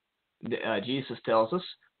 Jesus tells us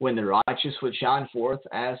when the righteous would shine forth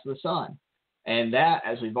as the sun. And that,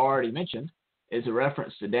 as we've already mentioned, is a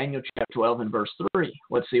reference to Daniel chapter 12 and verse 3.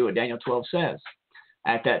 Let's see what Daniel 12 says.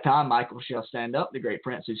 At that time, Michael shall stand up, the great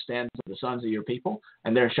prince who stands with the sons of your people,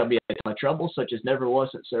 and there shall be a time of trouble, such as never was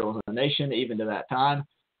since there was a nation, even to that time.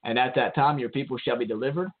 And at that time, your people shall be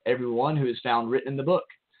delivered, every one who is found written in the book.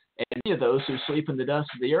 And many of those who sleep in the dust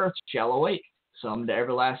of the earth shall awake, some to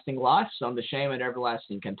everlasting life, some to shame and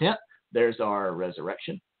everlasting contempt. There's our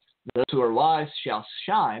resurrection. Those who are wise shall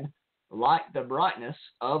shine like the brightness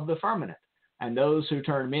of the firmament, and those who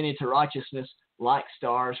turn many to righteousness like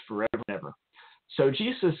stars forever and ever. So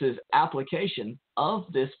Jesus' application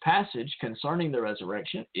of this passage concerning the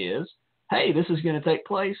resurrection is, hey, this is going to take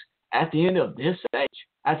place at the end of this age,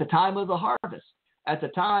 at the time of the harvest, at the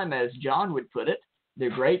time, as John would put it, the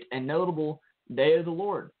great and notable day of the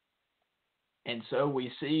Lord. And so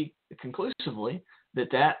we see conclusively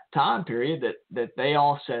that time period that they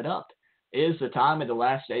all set up is the time of the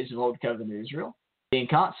last days of Old Covenant Israel being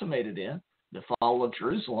consummated in the fall of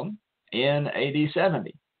Jerusalem in AD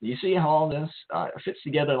 70. You see how all this fits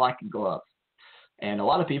together like a glove. And a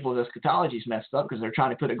lot of people's eschatology is messed up because they're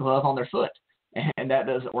trying to put a glove on their foot, and that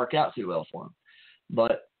doesn't work out too well for them.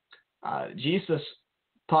 But Jesus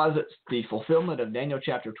posits the fulfillment of Daniel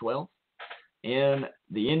chapter 12 in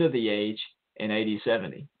the end of the age in AD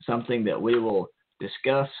 70, something that we will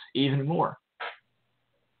discuss even more.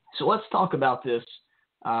 So let's talk about this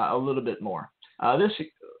a little bit more. This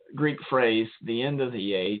Greek phrase, the end of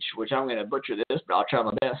the age, which I'm going to butcher this, but I'll try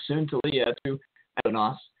my best, soon to Leah to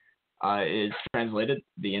Adonos, is translated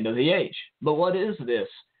the end of the age. But what is this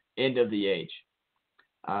end of the age?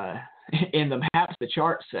 In the maps, the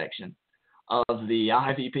chart section of the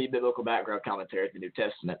IVP Biblical Background Commentary of the New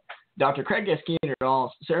Testament, Dr. Craig S. Keener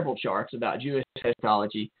draws several charts about Jewish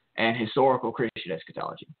eschatology and historical Christian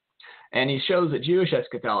eschatology. And he shows that Jewish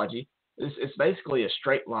eschatology is basically a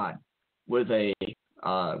straight line with a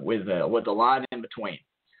line in between.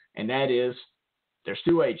 and that is there's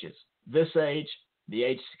two ages, this age, the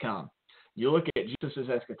age to come. You look at Jesus'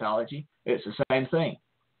 eschatology, it's the same thing.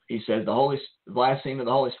 He says the blasphemy of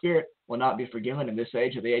the Holy Spirit will not be forgiven in this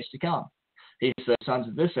age or the age to come. He says sons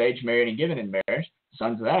of this age married and given in marriage,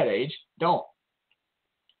 sons of that age don't.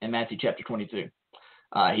 In Matthew chapter 22.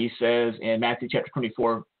 He says in Matthew chapter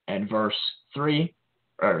 24 and verse 3,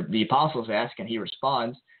 or the apostles ask and he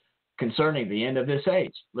responds concerning the end of this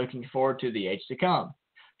age, looking forward to the age to come.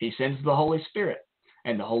 He sends the Holy Spirit,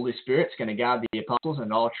 and the Holy Spirit's going to guide the apostles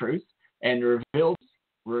in all truth and reveal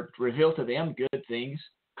to them good things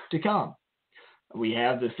to come. We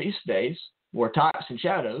have the feast days were types and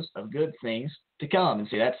shadows of good things to come. And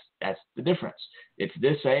see, that's the difference. It's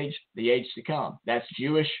this age, the age to come. That's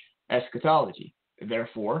Jewish eschatology.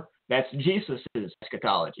 Therefore, that's Jesus'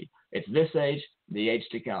 eschatology. It's this age, the age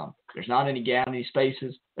to come. There's not any gap, any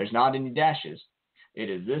spaces. There's not any dashes. It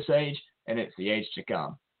is this age, and it's the age to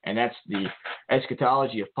come. And that's the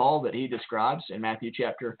eschatology of Paul that he describes in in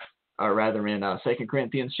 2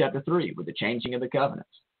 Corinthians chapter 3 with the changing of the covenants.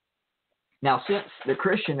 Now, since the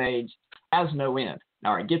Christian age has no end.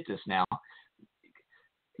 All right, get this now.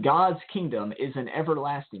 God's kingdom is an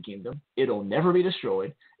everlasting kingdom. It'll never be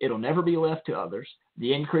destroyed. It'll never be left to others.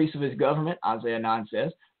 The increase of his government, Isaiah 9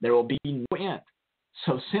 says, there will be no end.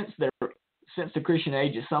 So since the Christian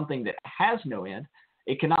age is something that has no end,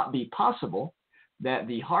 it cannot be possible that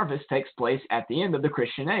the harvest takes place at the end of the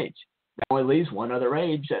Christian age. That only leaves one other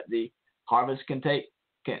age that the harvest can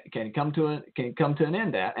come to an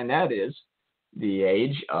end at, and that is the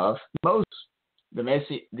age of Moses,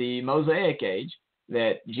 the Mosaic age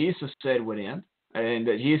that Jesus said would end, and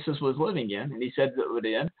that Jesus was living in, and he said that it would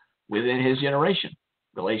end within his generation.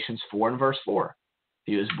 Galatians 4 and verse 4.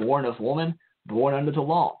 He was born of woman, born under the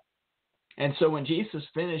law. And so when Jesus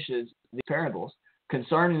finishes the parables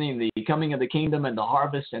concerning the coming of the kingdom and the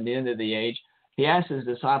harvest and the end of the age, he asks his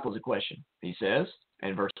disciples a question. He says,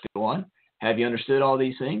 in verse 1, have you understood all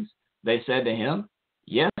these things? They said to him,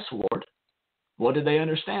 yes, Lord. What did they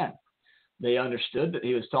understand? They understood that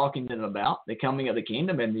he was talking to them about the coming of the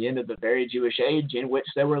kingdom and the end of the very Jewish age in which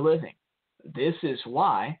they were living. This is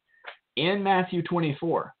why in Matthew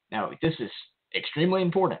 24, now this is extremely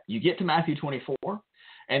important. You get to Matthew 24,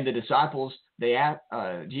 and the disciples,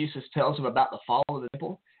 Jesus tells them about the fall of the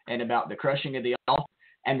temple and about the crushing of the altar,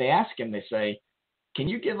 and they ask him, they say, can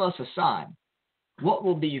you give us a sign? What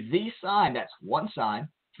will be the sign? That's one sign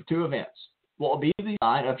for two events. What will be the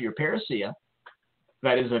sign of your parousia,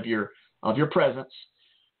 that is of your presence,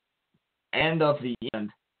 and of the end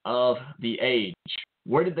of the age?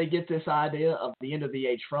 Where did they get this idea of the end of the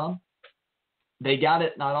age from? They got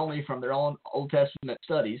it not only from their own Old Testament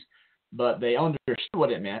studies, but they understood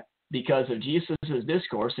what it meant because of Jesus'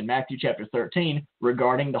 discourse in Matthew chapter 13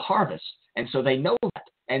 regarding the harvest. And so they know that,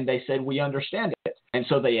 and they said, we understand it. And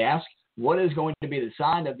so they asked, what is going to be the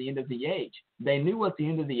sign of the end of the age? They knew what the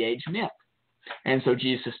end of the age meant. And so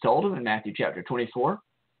Jesus told them in Matthew chapter 24,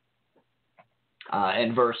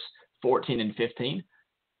 in verse 14 and 15,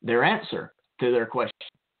 their answer to their question.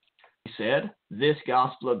 He said, this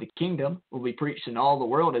gospel of the kingdom will be preached in all the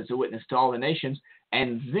world as a witness to all the nations,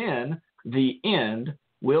 and then the end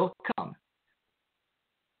will come.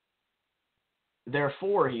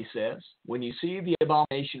 Therefore, he says, when you see the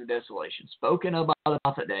abomination of desolation spoken of by the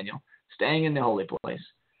prophet Daniel, staying in the holy place,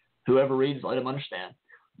 whoever reads, let him understand.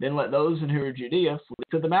 Then let those who are in Judea flee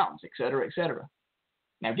to the mountains, etc., etc.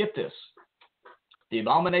 Now get this. The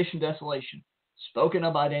abomination of desolation, spoken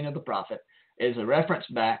of by Daniel the prophet, is a reference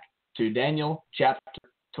back to Daniel chapter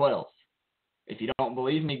 12. If you don't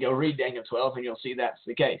believe me, go read Daniel 12 and you'll see that's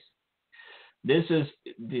the case. This is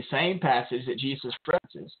the same passage that Jesus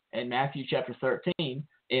references in Matthew chapter 13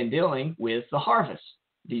 in dealing with the harvest.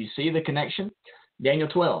 Do you see the connection? Daniel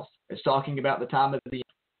 12 is talking about the time of the end.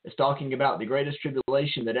 It's talking about the greatest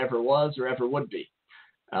tribulation that ever was or ever would be.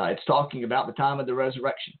 It's talking about the time of the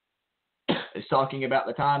resurrection. It's talking about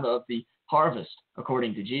the time of the harvest,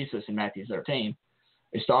 according to Jesus in Matthew 13.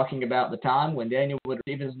 It's talking about the time when Daniel would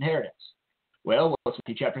receive his inheritance. Well, what's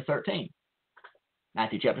Matthew chapter 13?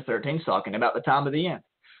 Matthew chapter 13 is talking about the time of the end.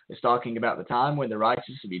 It's talking about the time when the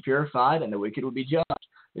righteous will be purified and the wicked will be judged.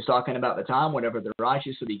 It's talking about the time whenever the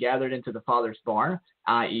righteous will be gathered into the Father's barn,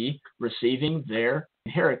 i.e., receiving their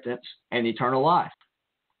inheritance and eternal life.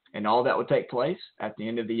 And all that would take place at the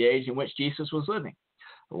end of the age in which Jesus was living.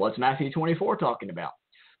 Well, what's Matthew 24 talking about?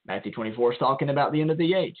 Matthew 24 is talking about the end of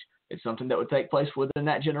the age. It's something that would take place within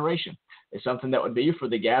that generation. It's something that would be for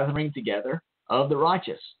the gathering together of the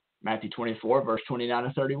righteous. Matthew 24, verse 29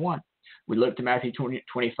 and 31. We look to Matthew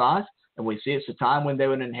 25, and we see it's the time when they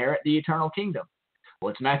would inherit the eternal kingdom.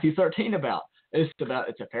 What's Matthew 13 about? It's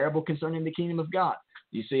a parable concerning the kingdom of God.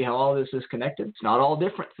 You see how all this is connected? It's not all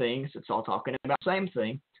different things. It's all talking about the same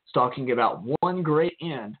thing. It's talking about one great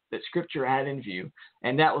end that Scripture had in view,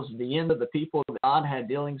 and that was the end of the people that God had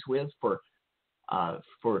dealings with for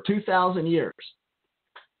 2,000 years,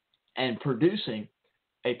 and producing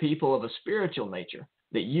a people of a spiritual nature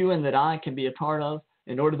that you and that I can be a part of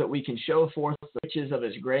in order that we can show forth the riches of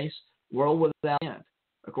His grace, world without end,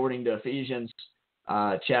 according to Ephesians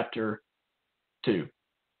chapter 2.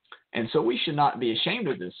 And so we should not be ashamed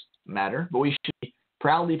of this matter, but we should be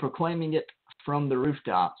proudly proclaiming it from the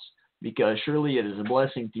rooftops, because surely it is a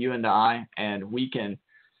blessing to you and to I, and we can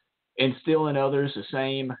instill in others the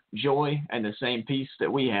same joy and the same peace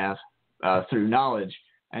that we have through knowledge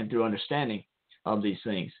and through understanding of these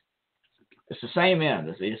things. It's the same end.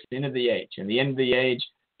 It's the end of the age, and the end of the age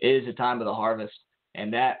is the time of the harvest,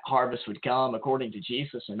 and that harvest would come, according to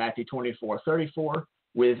Jesus in Matthew 24:34,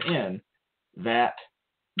 within that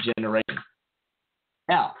generation.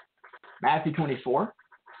 Now, Matthew 24,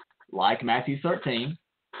 like Matthew 13,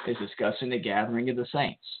 is discussing the gathering of the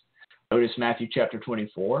saints. Notice Matthew chapter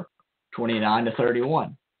 24, 29 to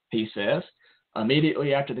 31. He says,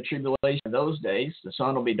 immediately after the tribulation of those days, the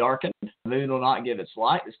sun will be darkened, the moon will not give its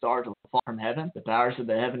light, the stars will fall from heaven, the powers of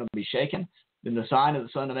the heaven will be shaken. Then the sign of the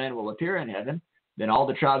Son of Man will appear in heaven. Then all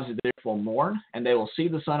the tribes of the earth will mourn, and they will see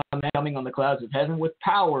the Son of Man coming on the clouds of heaven with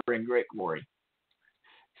power and great glory.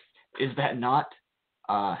 Is that not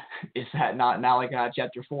Malachi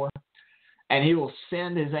chapter 4? And He will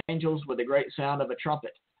send His angels with a great sound of a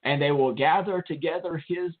trumpet, and they will gather together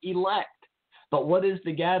His elect. But what is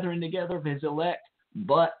the gathering together of His elect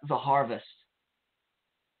but the harvest?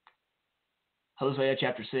 Hosea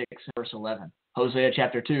chapter 6, verse 11. Hosea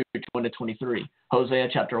chapter 2, 1 to 23. Hosea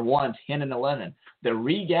chapter 1, 10 and 11. The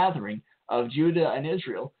regathering of Judah and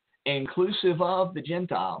Israel, inclusive of the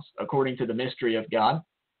Gentiles, according to the mystery of God,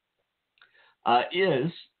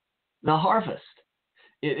 is the harvest.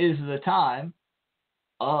 It is the time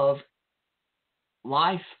of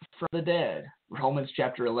life from the dead. Romans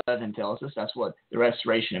chapter 11 tells us that's what the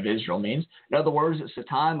restoration of Israel means. In other words, it's a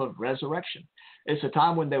time of resurrection. It's a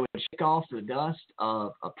time when they would shake off the dust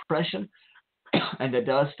of oppression and the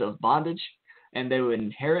dust of bondage, and they would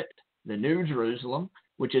inherit the new Jerusalem,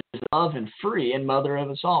 which is love and free and mother of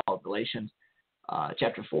us all, Galatians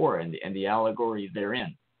chapter 4 and the allegory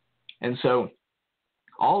therein. And so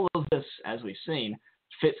all of this, as we've seen,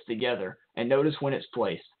 fits together. And notice when it's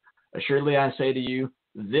placed. Assuredly, I say to you,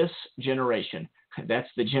 this generation, that's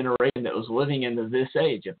the generation that was living in this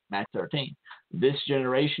age of Matthew 13, this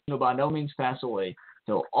generation will by no means pass away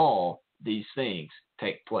till all these things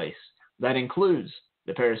take place. That includes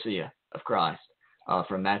the parousia of Christ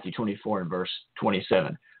from Matthew 24 and verse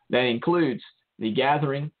 27. That includes the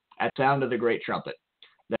gathering at the sound of the great trumpet.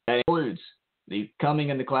 That includes the coming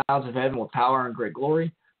in the clouds of heaven with power and great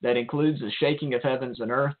glory. That includes the shaking of heavens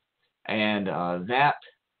and earth. And that,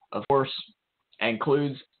 of course,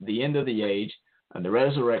 includes the end of the age and the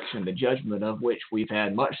resurrection, the judgment of which we've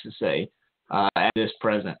had much to say at this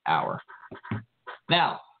present hour.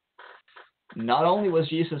 Now, not only was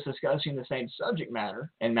Jesus discussing the same subject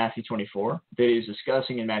matter in Matthew 24 that He was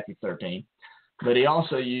discussing in Matthew 13, but He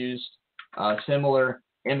also used similar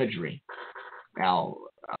imagery. Now,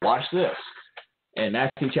 watch this. In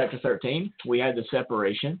Matthew chapter 13, we had the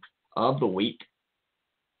separation of the wheat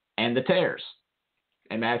and the tares.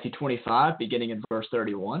 In Matthew 25, beginning in verse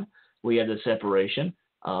 31, we had the separation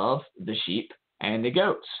of the sheep and the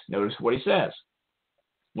goats. Notice what He says.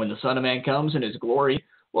 When the Son of Man comes in His glory.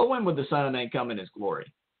 Well, when would the Son of Man come in His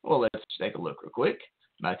glory? Well, let's take a look real quick.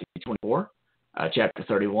 Matthew 24, chapter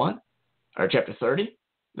 31, or chapter 30.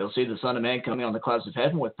 They'll see the Son of Man coming on the clouds of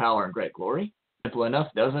heaven with power and great glory. Simple enough,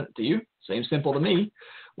 doesn't it to you? Seems simple to me.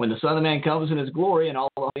 When the Son of Man comes in His glory and all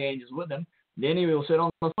the angels with Him, then He will sit on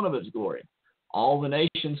the throne of His glory. All the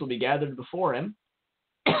nations will be gathered before Him.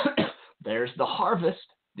 There's the harvest.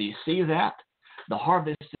 Do you see that? The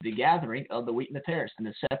harvest is the gathering of the wheat and the tares and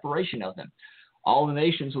the separation of them. All the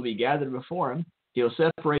nations will be gathered before Him. He'll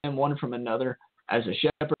separate them one from another as a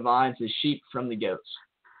shepherd divides his sheep from the goats.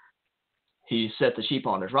 He set the sheep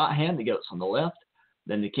on His right hand, the goats on the left.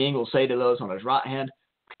 Then the King will say to those on His right hand,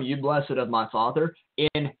 "You blessed of my Father,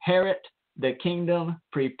 inherit the kingdom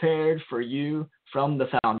prepared for you from the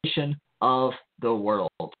foundation of the world."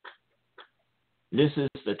 This is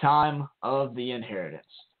the time of the inheritance.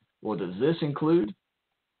 Well, does this include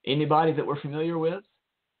anybody that we're familiar with?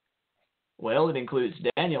 Well, it includes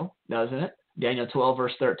Daniel, doesn't it? Daniel 12,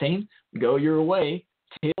 verse 13. Go your way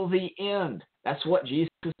till the end. That's what Jesus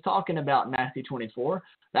is talking about in Matthew 24.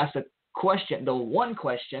 That's the question, the one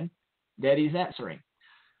question that He's answering.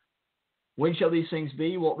 When shall these things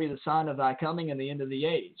be? What will be the sign of thy coming and the end of the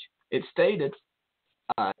age? It's stated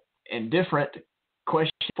in different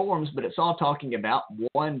question forms, but it's all talking about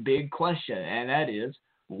one big question, and that is,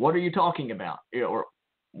 what are you talking about? Or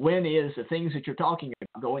when is the things that you're talking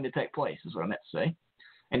about going to take place, is what I meant to say.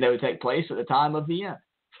 And they would take place at the time of the end.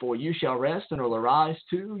 For you shall rest and will arise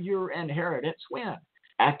to your inheritance when?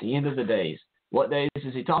 At the end of the days. What days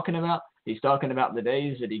is he talking about? He's talking about the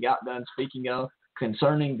days that he got done speaking of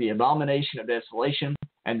concerning the abomination of desolation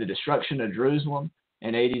and the destruction of Jerusalem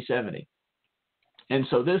in AD 70. And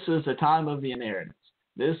so this is the time of the inheritance.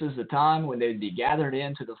 This is the time when they'd be gathered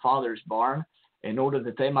into the Father's barn in order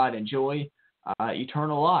that they might enjoy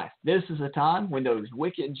eternal life. This is the time when those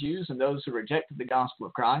wicked Jews and those who rejected the gospel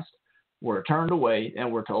of Christ were turned away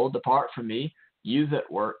and were told, depart from me, you that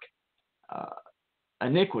work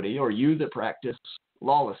iniquity, or you that practice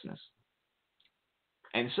lawlessness.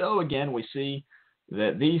 And so again, we see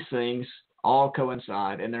that these things all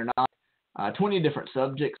coincide, and they're not 20 different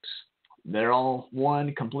subjects. They're all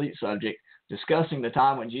one complete subject, discussing the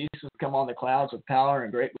time when Jesus will come on the clouds with power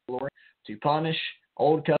and great glory to punish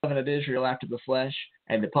Old Covenant Israel after the flesh,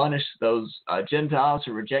 and to punish those Gentiles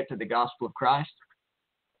who rejected the gospel of Christ,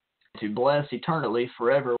 to bless eternally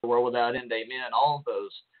forever, world without end, amen, all of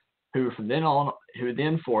those who from then on, who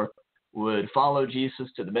then forth would follow Jesus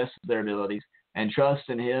to the best of their abilities and trust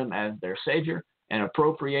in him as their Savior and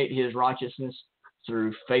appropriate his righteousness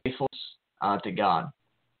through faithfulness to God.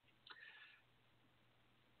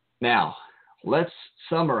 Now, let's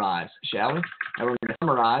summarize, shall we? And we're going to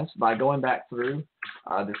summarize by going back through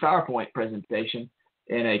the PowerPoint presentation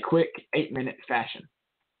in a quick 8-minute fashion.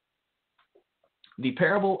 The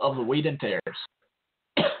parable of the wheat and tares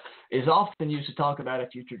is often used to talk about a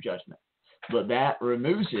future judgment, but that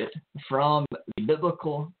removes it from the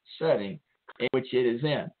biblical setting in which it is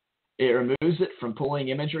in. It removes it from pulling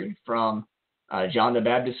imagery from John the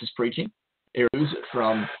Baptist's preaching. It removes it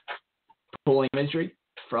from pulling imagery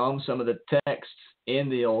from some of the texts in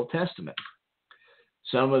the Old Testament.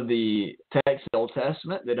 Some of the texts in the Old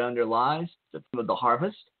Testament that underlies the theme of the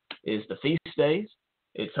harvest is the feast days,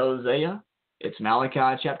 it's Hosea, it's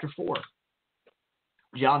Malachi chapter 4.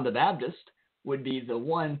 John the Baptist would be the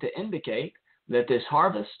one to indicate that this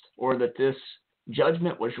harvest or that this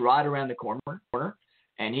judgment was right around the corner,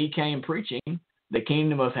 and he came preaching the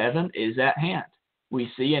kingdom of heaven is at hand.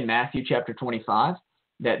 We see in Matthew chapter 25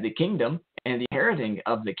 that the kingdom and the inheriting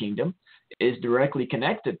of the kingdom is directly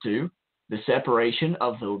connected to the separation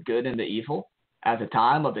of the good and the evil at the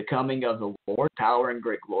time of the coming of the Lord, power and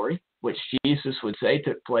great glory, which Jesus would say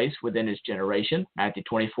took place within his generation, Matthew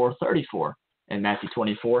 24:34, and Matthew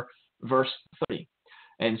 24, verse 30.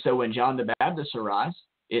 And so when John the Baptist arrives,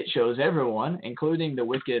 it shows everyone, including the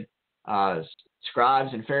wicked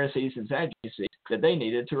scribes and Pharisees and Sadducees, that they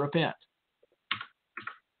needed to repent.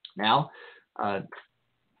 Now,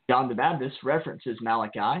 John the Baptist references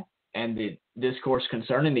Malachi and the discourse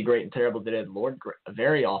concerning the great and terrible day of the Lord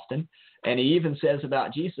very often, and he even says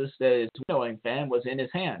about Jesus that his winnowing fan was in his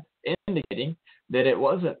hand, indicating that it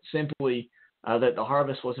wasn't simply that the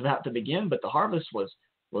harvest was about to begin, but the harvest was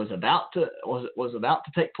about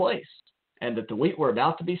to take place, and that the wheat were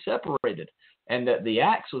about to be separated, and that the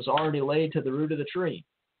axe was already laid to the root of the tree.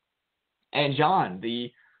 And John,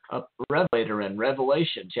 the revelator in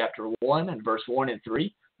Revelation chapter 1 and verse 1 and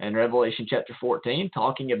 3, and Revelation chapter 14,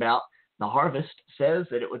 talking about the harvest, says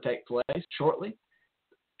that it would take place shortly,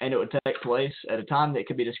 and it would take place at a time that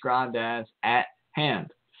could be described as at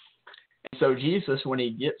hand. And so Jesus, when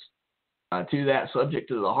he gets to that subject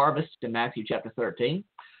of the harvest in Matthew chapter 13,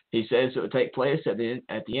 he says it would take place at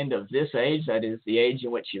the end of this age, that is the age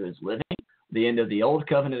in which he was living, the end of the old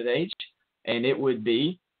covenant age, and it would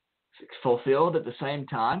be fulfilled at the same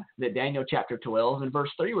time that Daniel chapter 12 and verse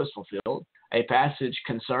 3 was fulfilled, a passage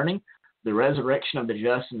concerning the resurrection of the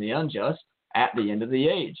just and the unjust at the end of the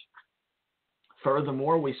age.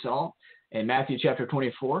 Furthermore, we saw in Matthew chapter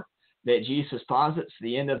 24 that Jesus posits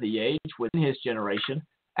the end of the age within his generation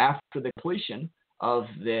after the completion of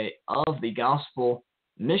the gospel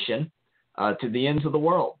mission to the ends of the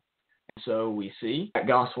world. And so we see that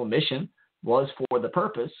gospel mission was for the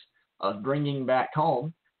purpose of bringing back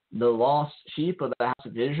home the lost sheep of the house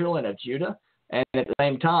of Israel and of Judah, and at the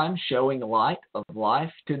same time showing the light of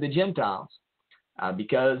life to the Gentiles,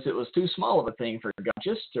 because it was too small of a thing for God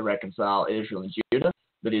just to reconcile Israel and Judah,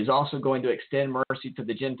 but he's also going to extend mercy to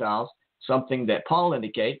the Gentiles, something that Paul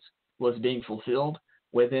indicates was being fulfilled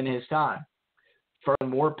within his time.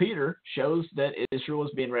 Furthermore, Peter shows that Israel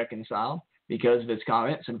was being reconciled because of his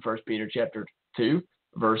comments in 1 Peter chapter 2,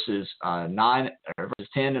 verses 9 and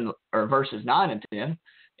 10,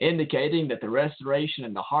 indicating that the restoration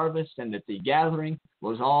and the harvest and that the gathering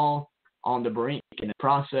was all on the brink in the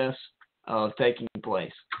process of taking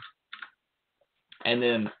place. And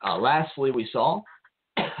then lastly, we saw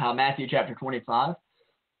how Matthew chapter 25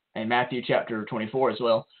 and Matthew chapter 24 as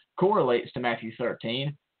well correlates to Matthew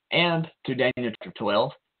 13 and to Daniel chapter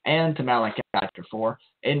 12 and to Malachi chapter 4,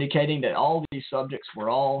 indicating that all these subjects were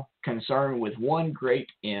all concerned with one great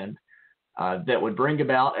end that would bring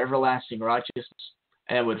about everlasting righteousness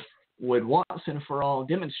and would once and for all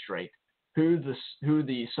demonstrate who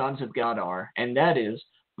the sons of God are, and that is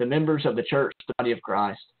the members of the church, the body of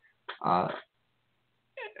Christ,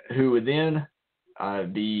 who would then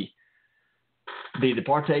be the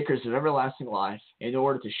partakers of everlasting life in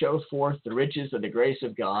order to show forth the riches of the grace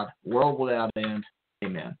of God, world without end.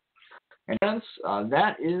 Amen. And friends,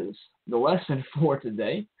 that is the lesson for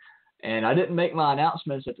today. And I didn't make my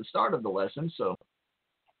announcements at the start of the lesson, so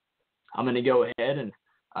I'm going to go ahead and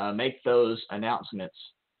make those announcements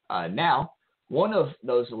now. One of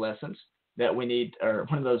those lessons that we need, or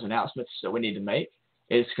one of those announcements that we need to make,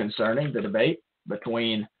 is concerning the debate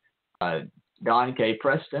between Don K.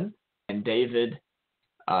 Preston and David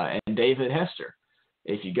Hester.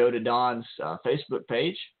 If you go to Don's Facebook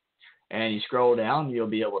page and you scroll down, you'll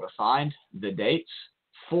be able to find the dates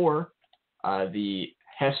for the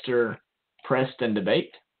Hester-Preston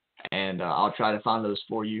debate, and I'll try to find those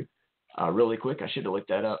for you really quick. I should have looked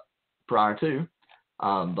that up prior to,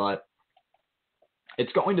 but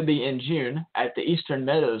it's going to be in June at the Eastern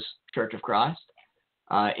Meadows Church of Christ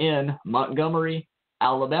in Montgomery,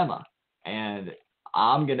 Alabama, and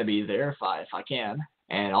I'm going to be there if I can,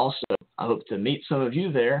 and also I hope to meet some of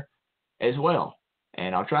you there as well,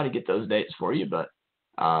 and I'll try to get those dates for you, but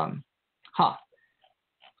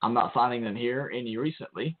I'm not finding them here any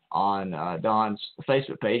recently on Don's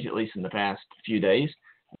Facebook page, at least in the past few days.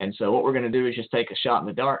 And so what we're going to do is just take a shot in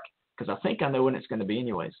the dark, because I think I know when it's going to be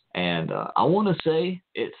anyways. And I want to say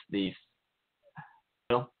it's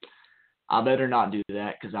I better not do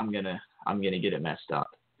that, because I'm gonna get it messed up.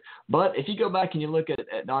 But if you go back and you look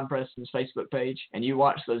at Don Preston's Facebook page and you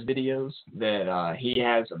watch those videos that he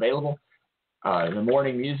has available, the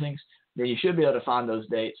morning musings, then you should be able to find those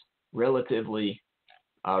dates relatively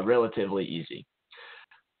easy.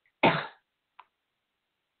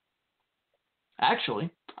 Actually,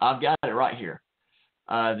 I've got it right here.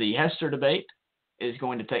 The Hester debate is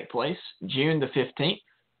going to take place June the 15th.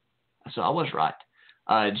 So I was right.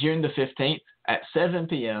 June the 15th at 7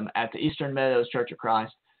 p.m. at the Eastern Meadows Church of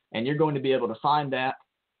Christ. And you're going to be able to find that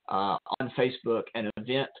on Facebook, an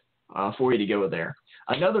event for you to go there.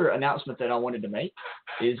 Another announcement that I wanted to make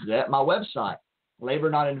is that my website,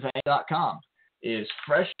 labornotinvain.com, is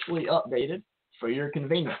freshly updated for your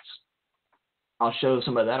convenience. I'll show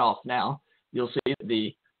some of that off now. You'll see that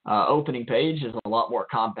the opening page is a lot more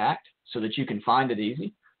compact so that you can find it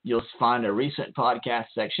easy. You'll find a recent podcast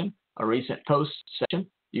section, a recent post section.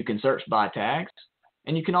 You can search by tags,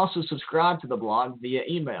 and you can also subscribe to the blog via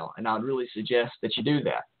email, and I would really suggest that you do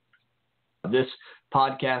that. This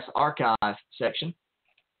podcast archive section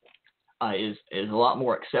is a lot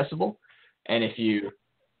more accessible, and if you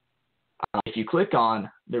click on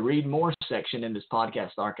the Read More section in this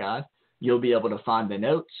podcast archive, you'll be able to find the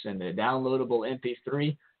notes and the downloadable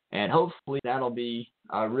MP3, and hopefully that'll be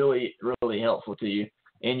really, really helpful to you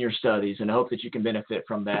in your studies, and I hope that you can benefit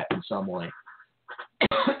from that in some way.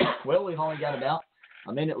 Well, we've only got about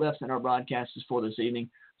a minute left in our broadcast for this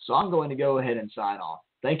evening, so I'm going to go ahead and sign off.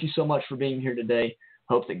 Thank you so much for being here today.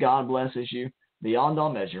 Hope that God blesses you beyond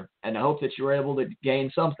all measure, and I hope that you're able to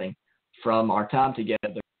gain something from our time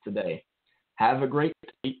together today. Have a great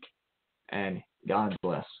week, and God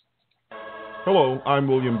bless. Hello, I'm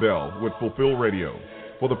William Bell with Fulfill Radio.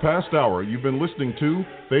 For the past hour, you've been listening to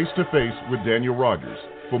Face to Face with Daniel Rogers.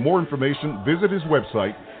 For more information, visit his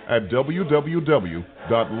website at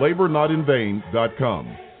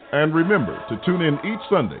www.labornotinvain.com. And remember to tune in each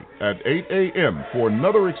Sunday at 8 a.m. for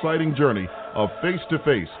another exciting journey of Face to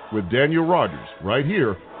Face with Daniel Rogers right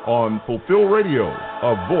here on Fulfill Radio,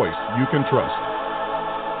 a voice you can trust.